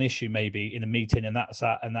with one issue maybe in a meeting, and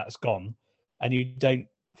that's gone, and you don't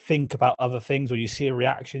think about other things, or you see a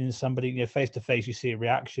reaction in somebody, face to face, you see a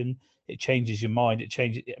reaction, it changes your mind,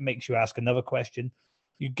 it makes you ask another question.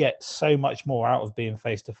 You get so much more out of being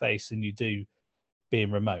face to face than you do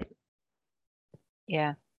being remote.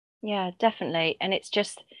 Yeah, definitely. And it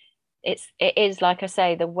is, like I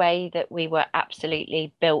say, the way that we were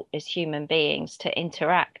absolutely built as human beings to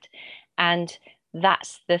interact. And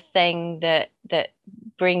that's the thing that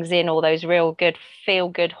brings in all those real good feel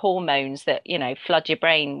good hormones that flood your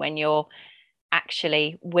brain when you're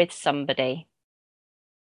actually with somebody.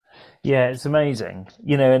 Yeah, it's amazing,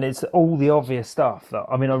 and it's all the obvious stuff that,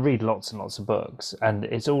 I read lots and lots of books, and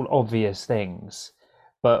it's all obvious things,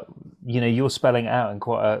 but you're spelling it out in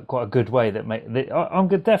quite a good way that I'm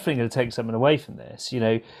definitely going to take something away from this,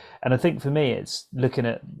 and I think for me it's looking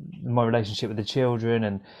at my relationship with the children,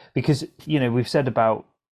 and because we've said about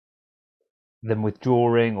them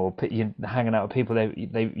withdrawing or hanging out with people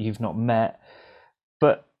you've not met,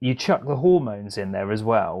 but you chuck the hormones in there as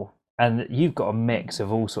well, and you've got a mix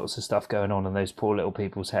of all sorts of stuff going on in those poor little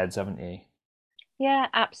people's heads, haven't you? Yeah,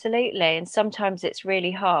 absolutely. And sometimes it's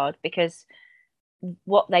really hard because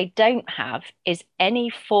what they don't have is any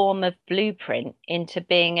form of blueprint into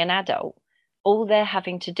being an adult. All they're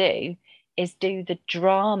having to do is do the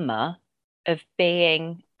drama of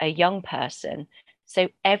being a young person. So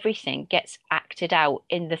everything gets acted out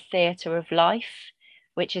in the theatre of life,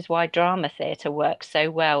 which is why drama theatre works so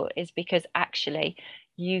well, is because actually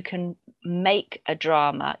you can make a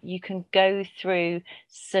drama, you can go through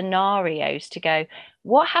scenarios to go,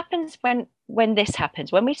 what happens when this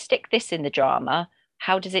happens, when we stick this in the drama,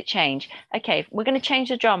 how does it change? Okay, we're going to change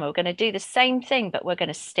the drama, we're going to do the same thing, but we're going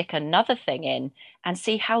to stick another thing in and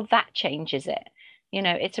see how that changes it.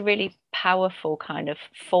 It's a really powerful kind of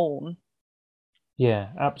form. Yeah,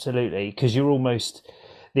 absolutely. Because you're almost,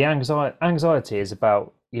 the anxiety is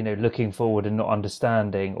about, looking forward and not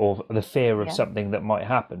understanding, or the fear of something that might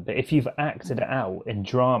happen. But if you've acted it out in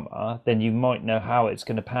drama, then you might know how it's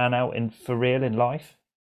going to pan out for real in life.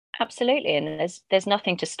 Absolutely. And there's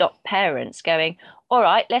nothing to stop parents going, all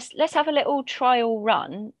right, let's have a little trial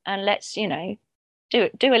run, and let's, do a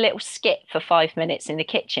little skit for 5 minutes in the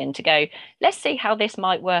kitchen to go, let's see how this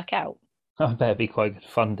might work out. I bet it'd be quite good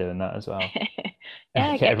fun doing that as well.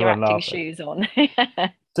 Yeah, get your acting shoes on.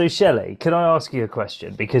 So Shelley, can I ask you a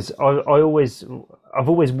question? Because I've always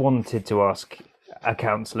wanted to ask a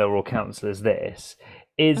counsellor or counsellors this,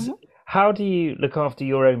 is how do you look after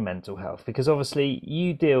your own mental health? Because obviously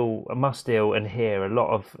you must deal and hear a lot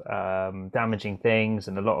of damaging things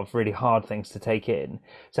and a lot of really hard things to take in.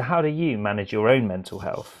 So how do you manage your own mental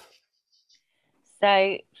health?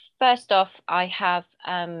 So first off, I have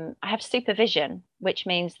supervision, which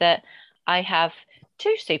means that I have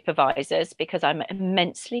 2 supervisors because I'm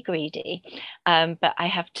immensely greedy. But I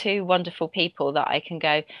have 2 wonderful people that I can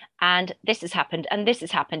go, and this has happened, and this has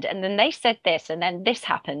happened, and then they said this, and then this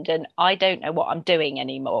happened, and I don't know what I'm doing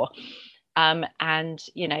anymore. And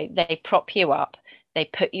they prop you up, they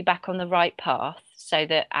put you back on the right path, so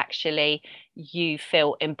that actually you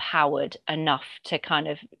feel empowered enough to kind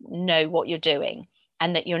of know what you're doing,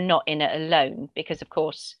 and that you're not in it alone, because of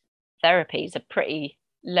course therapy is a pretty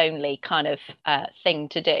lonely kind of thing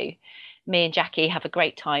to do. Me and Jackie have a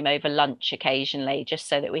great time over lunch occasionally, just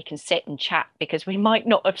so that we can sit and chat, because we might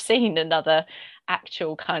not have seen another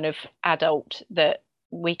actual kind of adult that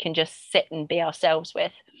we can just sit and be ourselves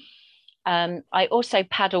with. I also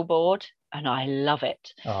paddleboard, and I love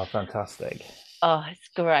it. Oh, fantastic. Oh, it's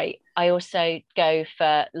great. I also go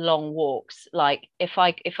for long walks. Like if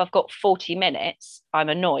I've got 40 minutes, I'm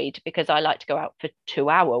annoyed, because I like to go out for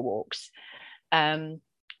 2-hour walks.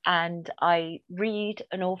 And I read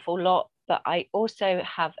an awful lot, but I also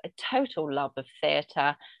have a total love of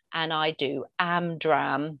theatre, and I do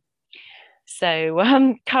Amdram. So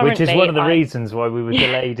currently, which is one of the reasons why we were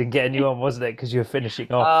delayed in getting you on, wasn't it? Because you were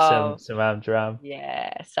finishing off some Amdram.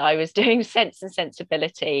 Yeah, so I was doing Sense and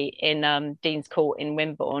Sensibility in Dean's Court in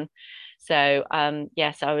Wimborne. So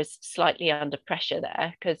yes, I was slightly under pressure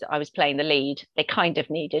there because I was playing the lead. They kind of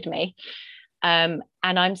needed me. And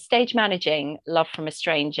I'm stage managing Love from a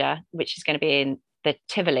Stranger, which is going to be in the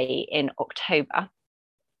Tivoli in October.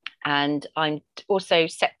 And I'm also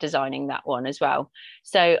set designing that one as well.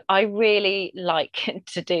 So I really like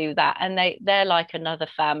to do that. And they're like another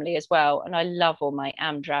family as well. And I love all my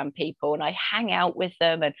Amdram people, and I hang out with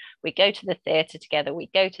them, and we go to the theatre together,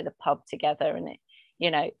 we go to the pub together, and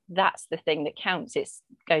that's the thing that counts. It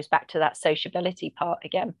goes back to that sociability part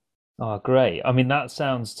again. Oh, great. I mean, that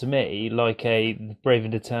sounds to me like a Brave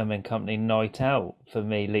and Determined company night out for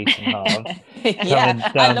me, Lisa and Harv.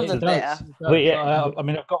 Yeah, I love the theatre. I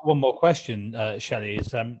mean, I've got one more question, Shelley.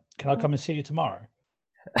 Can I come and see you tomorrow?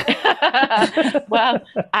 Well,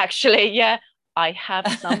 actually, yeah, I have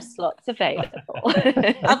some slots available.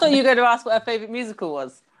 I thought you were going to ask what her favourite musical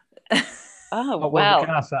was. Oh, well, we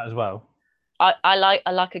can ask that as well. I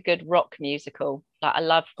like a good rock musical. Like I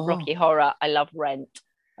love Rocky Horror. I love Rent.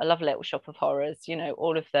 I love Little Shop of Horrors,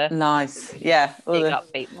 all of the nice, yeah, big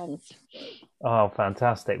upbeat ones. Oh,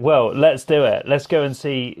 fantastic. Well, let's do it. Let's go and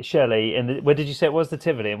see Shelley where did you say it was? The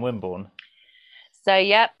Tivoli in Wimborne? So,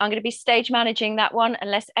 yeah, I'm going to be stage managing that one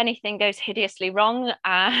unless anything goes hideously wrong,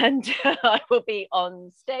 and I will be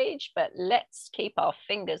on stage. But let's keep our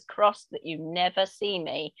fingers crossed that you never see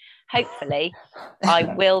me. Hopefully, I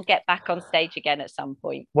will get back on stage again at some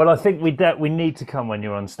point. Well, I think we need to come when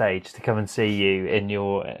you're on stage to come and see you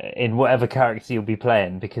in whatever character you'll be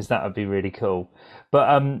playing, because that would be really cool.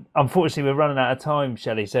 But unfortunately, we're running out of time,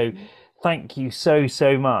 Shelley. So thank you so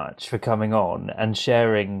much for coming on and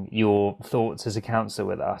sharing your thoughts as a counsellor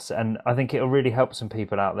with us. And I think it'll really help some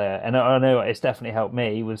people out there. And I know it's definitely helped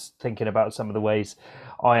me, was thinking about some of the ways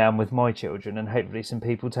I am with my children, and hopefully some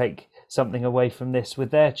people take something away from this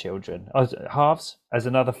with their children. Halves, as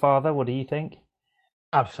another father, what do you think?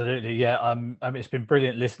 Absolutely, yeah. It's been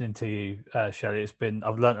brilliant listening to you, Shelley.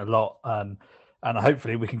 I've learnt a lot, and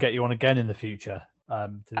hopefully we can get you on again in the future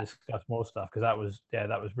to discuss more stuff, because that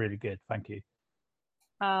was really good. Thank you.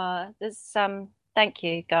 Thank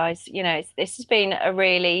you, guys. This has been a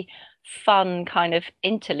really fun kind of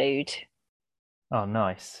interlude. Oh,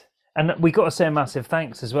 nice. And we got to say a massive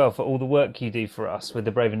thanks as well for all the work you do for us with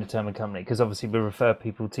the Brave and Determined Company, because obviously we refer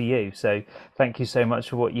people to you. So thank you so much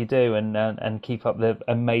for what you do, and keep up the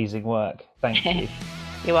amazing work. Thank you.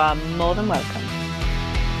 You are more than welcome.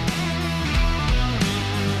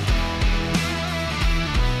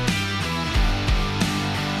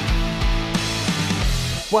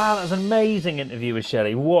 Wow, that was an amazing interview with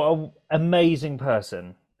Shelley. What an amazing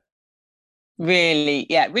person. Really,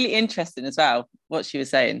 yeah, really interesting as well, what she was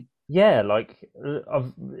saying. Yeah,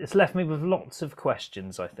 it's left me with lots of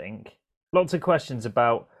questions, I think. Lots of questions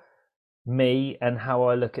about me and how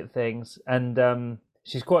I look at things. And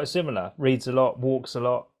she's quite similar, reads a lot, walks a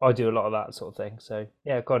lot. I do a lot of that sort of thing. So,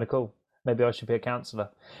 yeah, kind of cool. Maybe I should be a counsellor.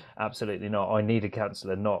 Absolutely not. I need a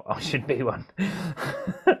counsellor, not I should be one.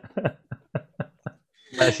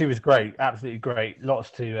 She was great, absolutely great.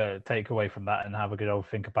 Lots to take away from that and have a good old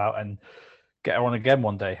think about, and get her on again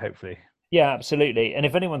one day, hopefully. Yeah, absolutely. And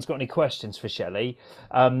if anyone's got any questions for Shelley,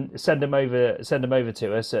 send them over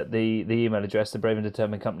to us at the email address,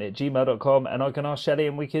 thebraveanddeterminedcompany@gmail.com, and I can ask Shelley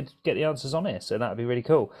and we could get the answers on here. So that'd be really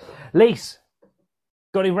cool. Lise,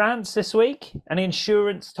 got any rants this week? Any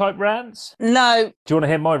insurance type rants? No. Do you want to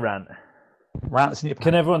hear my rant? Rants in your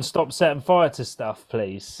Can everyone stop setting fire to stuff,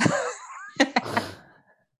 please?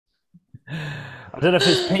 I don't know if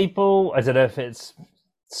it's people. I don't know if it's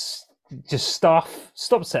just stuff.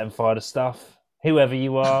 Stop setting fire to stuff. Whoever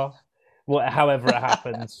you are, however it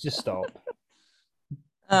happens, just stop.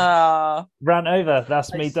 Rant over.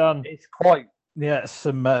 That's me done. It's quite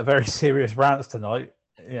some very serious rants tonight.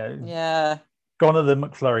 Yeah. Gone are the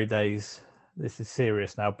McFlurry days. This is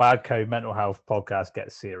serious now. Badco Mental Health Podcast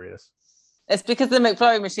gets serious. It's because the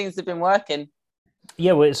McFlurry machines have been working.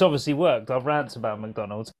 Yeah, well, it's obviously worked. I've ranted about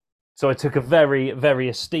McDonald's. So I took a very, very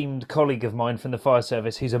esteemed colleague of mine from the fire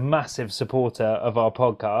service, who's a massive supporter of our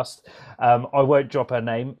podcast. I won't drop her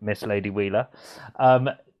name, Miss Lady Wheeler,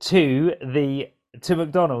 to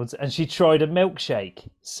McDonald's, and she tried a milkshake.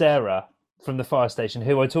 Sarah from the fire station,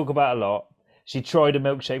 who I talk about a lot, she tried a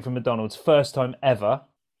milkshake from McDonald's, first time ever.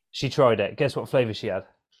 She tried it. Guess what flavour she had?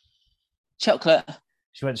 Chocolate.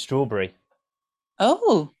 She went strawberry.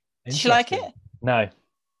 Oh, did she like it? No.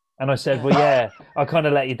 And I said, well, yeah, I kind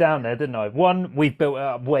of let you down there, didn't I? One, we've built it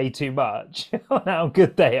up way too much on how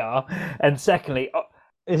good they are. And secondly...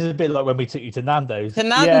 This is a bit like when we took you to Nando's.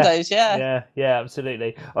 Yeah,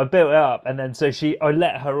 absolutely. I built it up, and then I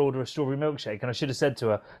let her order a strawberry milkshake, and I should have said to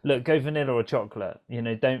her, look, go vanilla or chocolate.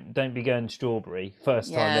 Don't be going strawberry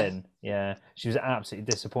first time in. Yeah, she was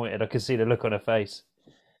absolutely disappointed. I could see the look on her face.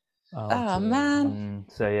 Oh man.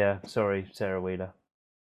 So, yeah, sorry, Sarah Wheeler.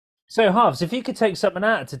 So, Harves, if you could take something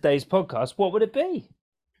out of today's podcast, what would it be?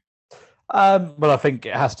 Well, I think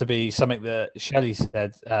it has to be something that Shelley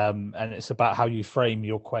said, and it's about how you frame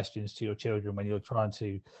your questions to your children when you're trying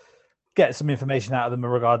to get some information out of them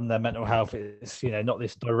regarding their mental health. It's not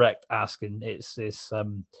this direct asking; it's this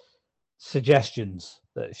suggestions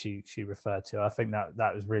that she referred to. I think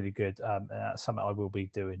that was really good, and that's something I will be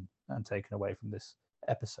doing and taking away from this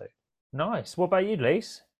episode. Nice. What about you,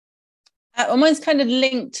 Lise? Well, mine's kind of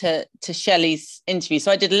linked to Shelley's interview.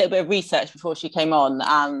 So I did a little bit of research before she came on,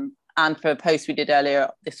 and for a post we did earlier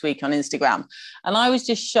this week on Instagram. And I was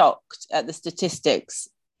just shocked at the statistics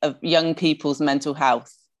of young people's mental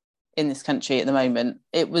health in this country at the moment.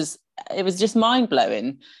 It was just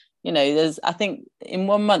mind-blowing. I think in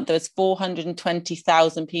 1 month there was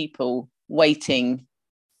 420,000 people waiting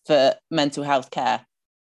for mental health care.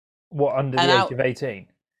 What, under the age of 18?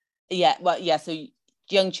 Yeah, well, yeah, so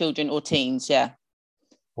young children or teens, yeah.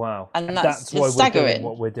 Wow. And that's why staggering. we're doing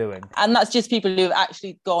what we're doing. And that's just people who've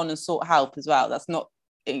actually gone and sought help as well. That's not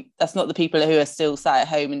the people who are still sat at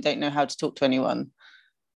home and don't know how to talk to anyone.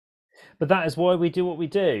 But that is why we do what we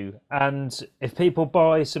do. And if people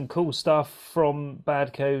buy some cool stuff from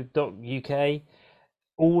badco.uk,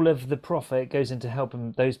 all of the profit goes into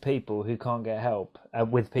helping those people who can't get help,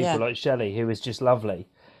 with people like Shelley, who is just lovely.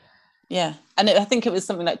 Yeah. And I think it was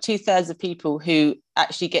something like 2/3 of people who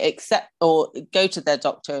actually or go to their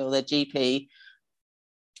doctor or their GP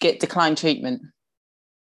get declined treatment.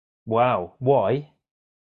 Wow. Why?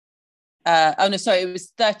 It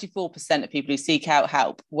was 34% of people who seek out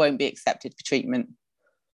help won't be accepted for treatment.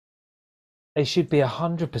 It should be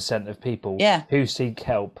 100% of people who seek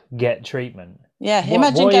help get treatment. Yeah.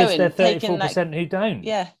 Imagine why going. Is there 34% who don't?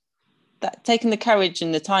 Yeah. that taking the courage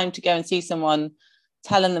and the time to go and see someone,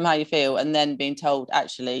 telling them how you feel, and then being told,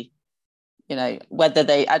 actually, you know, whether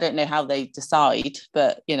I don't know how they decide,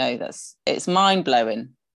 but you know, it's mind blowing.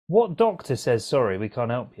 What doctor says, sorry, we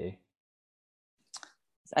can't help you?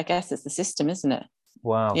 I guess it's the system, isn't it?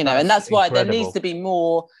 Wow. You know, and that's why there needs incredible. to be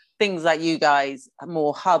more things like you guys,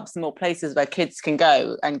 more hubs, more places where kids can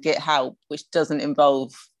go and get help, which doesn't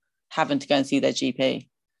involve having to go and see their GP.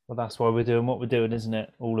 Well, that's why we're doing what we're doing, isn't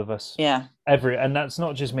it? All of us. Yeah. And that's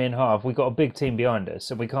not just me and Harv. We've got a big team behind us,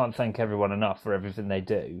 so we can't thank everyone enough for everything they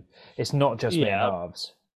do. It's not just me and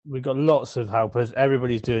Harv's. We've got lots of helpers.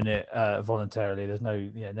 Everybody's doing it voluntarily. There's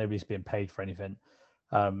nobody's being paid for anything.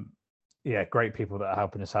 Great people that are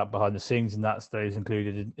helping us out behind the scenes, and that's those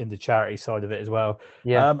included in the charity side of it as well.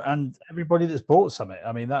 Yeah. And everybody that's bought something.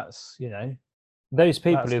 I mean, that's, you know, those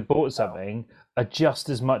people who bought something are just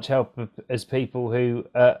as much help as people who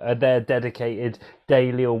are there dedicated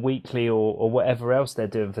daily or weekly or whatever else they're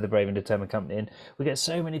doing for the Brave and Determined Company. And we get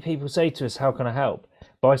so many people say to us, how can I help?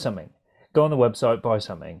 Buy something. Go on the website, buy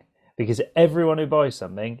something. Because everyone who buys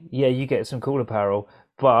something, you get some cool apparel,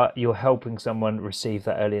 but you're helping someone receive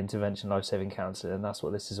that early intervention life-saving counselling, and that's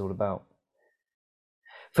what this is all about.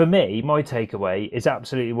 For me, my takeaway is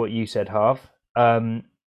absolutely what you said, Harv.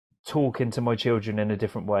 Talking to my children in a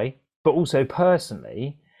different way, but also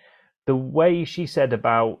personally, the way she said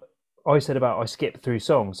about I skip through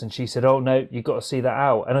songs, and she said, oh no, you've got to see that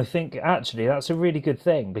out. And I think actually that's a really good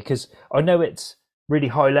thing, because I know it's really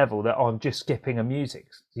high level that I'm just skipping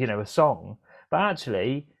a song, but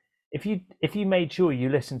actually if you made sure you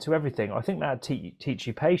listened to everything, I think that teach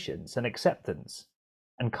you patience and acceptance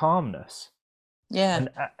and calmness. Yeah. And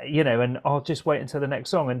and I'll just wait until the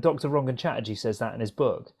next song. And Dr. Rangan Chatterjee says that in his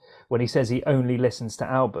book, when he says he only listens to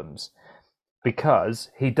albums because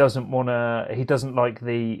he doesn't like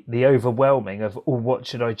the overwhelming of, what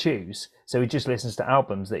should I choose? So he just listens to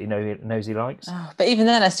albums that he knows he likes. Oh, but even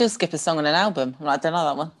then, I still skip a song on an album. I'm like, I don't know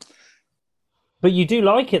that one. But you do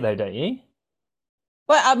like it though, don't you?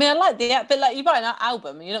 Well, I mean, I like but like, you buy an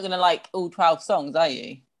album and you're not going to like all 12 songs, are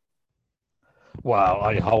you? Well,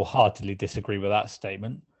 I wholeheartedly disagree with that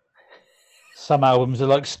statement. Some albums are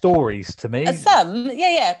like stories to me. Some,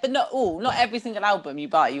 but not all. Not every single album you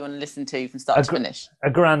buy you want to listen to from start to finish. A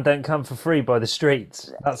Grand Don't Come for Free by The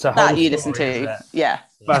Streets. That's a whole that you story, listen to. Yeah.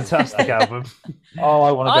 Fantastic album. Oh,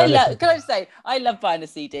 I want to go. Can I say, I love buying a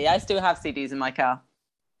CD. I still have CDs in my car.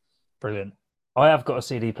 Brilliant. I have got a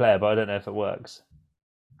CD player, but I don't know if it works.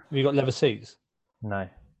 Have you got leather seats? No.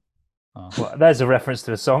 Oh. Well, there's a reference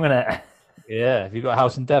to a song, isn't it? Yeah. Have you got a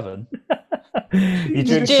house in Devon? You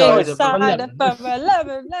drink cider from a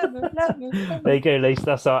lemon. There you go, Lisa.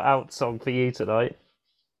 That's our out song for you tonight.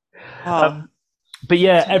 But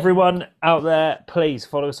yeah, everyone out there, please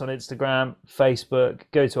follow us on Instagram, Facebook,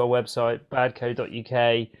 go to our website,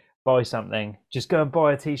 badco.uk, buy something. Just go and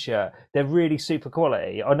buy a t-shirt. They're really super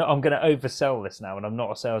quality. I'm going to oversell this now, and I'm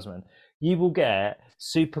not a salesman. You will get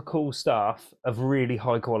super cool stuff of really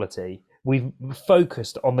high quality. We've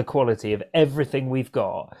focused on the quality of everything we've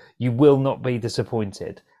got. You will not be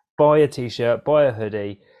disappointed. Buy a t-shirt, buy a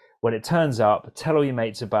hoodie. When it turns up, tell all your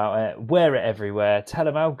mates about it, wear it everywhere, tell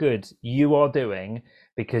them how good you are doing,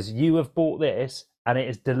 because you have bought this and it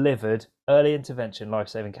has delivered early intervention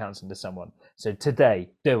life-saving counselling to someone. So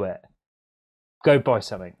today, do it. Go buy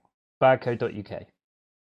something. Badco.uk.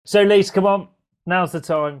 So Lise, come on. Now's the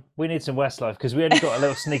time. We need some Westlife, because we only got a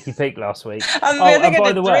little sneaky peek last week.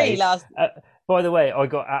 By the way, I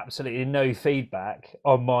got absolutely no feedback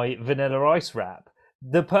on my vanilla ice wrap.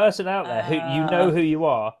 The person out there who who you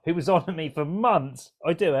are, who was on me for months,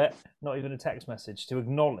 I do it, not even a text message to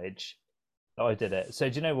acknowledge that I did it. So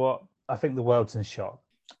do you know what? I think the world's in shock.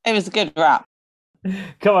 It was a good rap.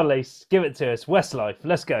 Come on, Lise, give it to us. Westlife,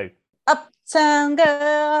 let's go. Uptown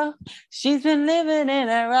girl, she's been living in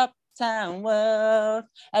her uptown world.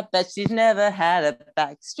 I bet she's never had a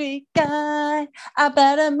backstreet guy. I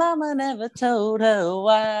bet her mama never told her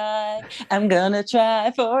why. I'm gonna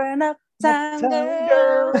try for an uptown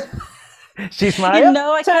girl. She's my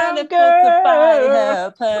I can't afford to buy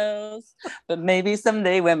her clothes, but maybe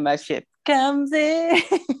someday when my ship comes in.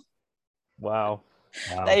 Wow.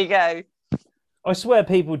 There you go. I swear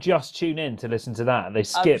people just tune in to listen to that. They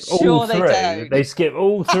skip They skip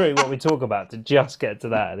all through what we talk about to just get to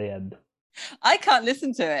that at the end. I can't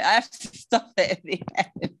listen to it. I have to stop it at the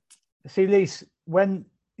end. See, Lise, when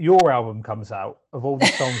your album comes out, of all the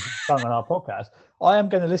songs sung on our podcast, I am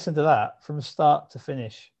going to listen to that from start to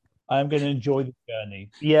finish. I am going to enjoy the journey.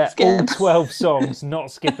 Yeah, all 12 songs, not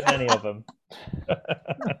skipping any of them.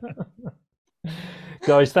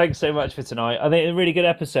 Guys, thanks so much for tonight. I think a really good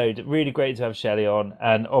episode. Really great to have Shelly on,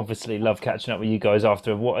 and obviously love catching up with you guys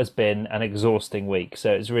after what has been an exhausting week.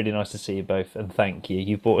 So it's really nice to see you both, and thank you.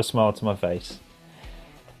 You've brought a smile to my face.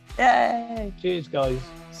 Yay! Cheers, guys.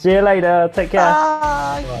 See you later. Take care.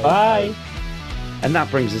 Bye. Bye. And that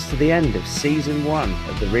brings us to the end of season 1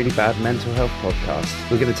 of the Really Bad Mental Health Podcast.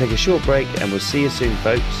 We're going to take a short break and we'll see you soon,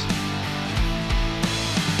 folks.